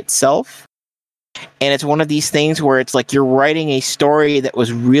story itself. And it's one of these things where it's like you're writing a story that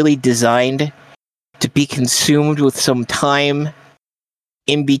was really designed to be consumed with some time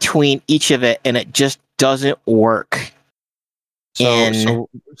in between each of it, and it just doesn't work. So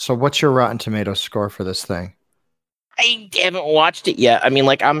what's your Rotten Tomatoes score for this thing? I haven't watched it yet. I mean,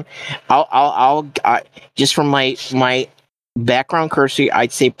 like I'll just from my background cursor,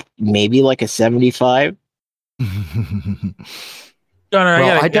 I'd say maybe like a 75. Gunnar,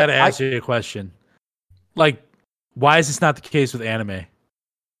 I gotta ask you a question. Like, why is this not the case with anime?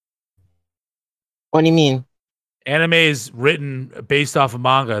 What do you mean? Anime is written based off of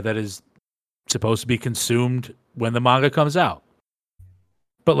manga that is supposed to be consumed when the manga comes out.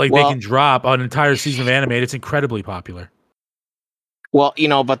 But they can drop an entire season of anime. It's incredibly popular. Well,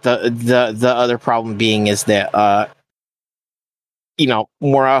 but the other problem being is that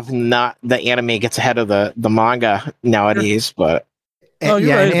more often than not, the anime gets ahead of the manga nowadays. But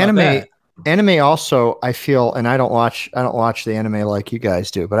anime also, I feel, and I don't watch the anime like you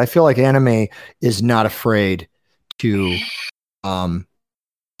guys do, but I feel like anime is not afraid to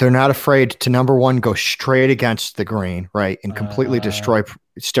they're not afraid to, number one, go straight against the grain, right, and completely destroy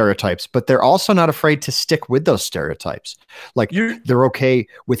stereotypes, but they're also not afraid to stick with those stereotypes. Like, they're okay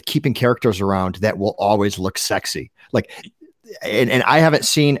with keeping characters around that will always look sexy. Like, and I haven't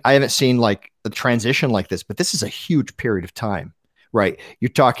seen like the transition like this, but this is a huge period of time, right? You're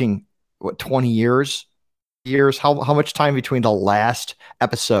talking, what, 20 years? How much time between the last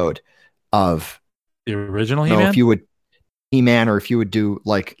episode of the original He-Man? If you would He-Man, or if you would do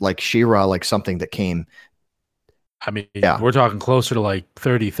like She-Ra, like something that came. I mean, we're talking closer to like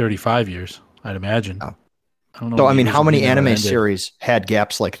 30, 35 years, I'd imagine. Oh. I don't know. So, I mean, how many anime series had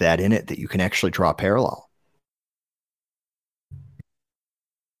gaps like that in it that you can actually draw a parallel?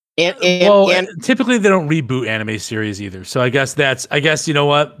 And typically they don't reboot anime series either. So I guess you know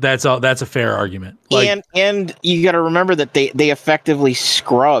what? That's a fair argument. And you got to remember that they effectively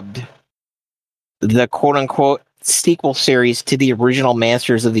scrubbed the quote unquote sequel series to the original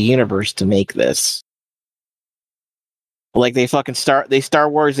Masters of the Universe to make this. Like, they fucking Star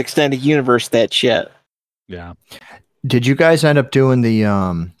Wars Extended Universe that shit. Yeah. Did you guys end up doing the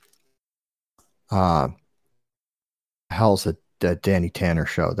hell's the Danny Tanner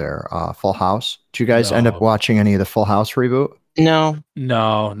show there? Full House? Did you guys end up watching any of the Full House reboot? No.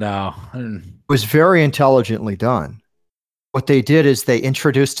 It was very intelligently done. What they did is they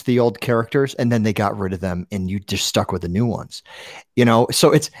introduced the old characters and then they got rid of them, and you just stuck with the new ones.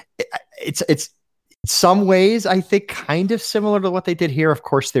 So it's some ways, I think, kind of similar to what they did here. Of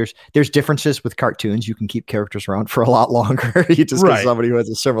course, there's differences with cartoons. You can keep characters around for a lot longer. You just get somebody who has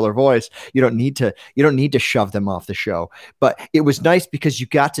a similar voice. You don't need to shove them off the show. But it was nice because you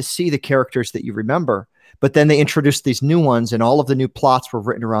got to see the characters that you remember. But then they introduced these new ones, and all of the new plots were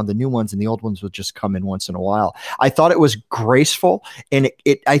written around the new ones, and the old ones would just come in once in a while. I thought it was graceful, and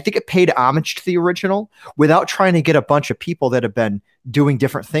I think it paid homage to the original without trying to get a bunch of people that have been doing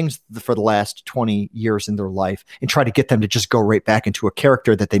different things for the last 20 years in their life and try to get them to just go right back into a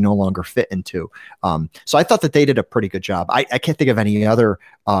character that they no longer fit into. So I thought that they did a pretty good job. I can't think of any other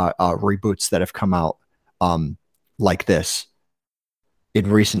reboots that have come out like this in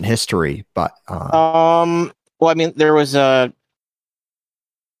recent history, but well, I mean, there was a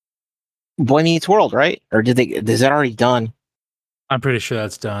Boy Meets World, right? Or is that already done? I'm pretty sure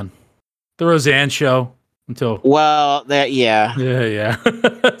that's done. The Roseanne show until yeah.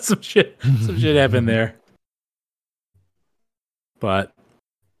 some shit happened there. But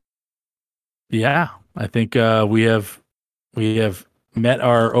Yeah, I think we have met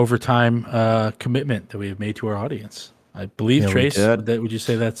our overtime commitment that we have made to our audience. I believe, Yeah, we Trace, did. would you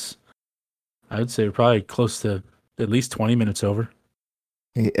say that's? I would say we're probably close to at least 20 minutes over.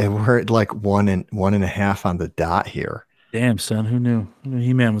 And we're at like 1.5 on the dot here. Damn, son, who knew?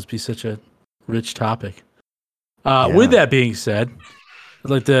 He-Man must be such a rich topic. Yeah. With that being said,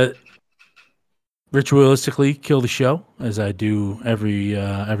 I'd like to ritualistically kill the show as I do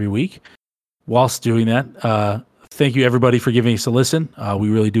every week. Whilst doing that, thank you everybody for giving us a listen. We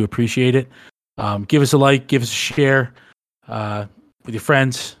really do appreciate it. Give us a like, give us a share with your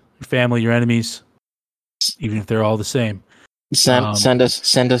friends, your family, your enemies, even if they're all the same. Send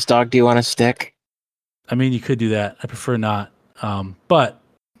us dog. Do you want a stick? I mean, you could do that. I prefer not. But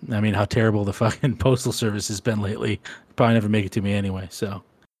I mean, how terrible the fucking postal service has been lately. Probably never make it to me anyway. So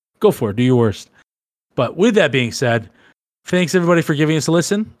go for it. Do your worst. But with that being said, thanks everybody for giving us a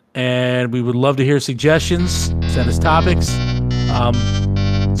listen. And we would love to hear suggestions. Send us topics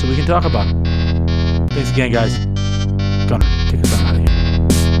so we can talk about them. Thanks again, guys. Gunnar, take us on out of here.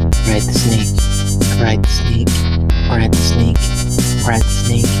 Ride the snake. Ride the snake. Ride the snake. Ride the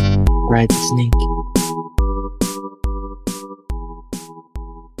snake. Ride the snake.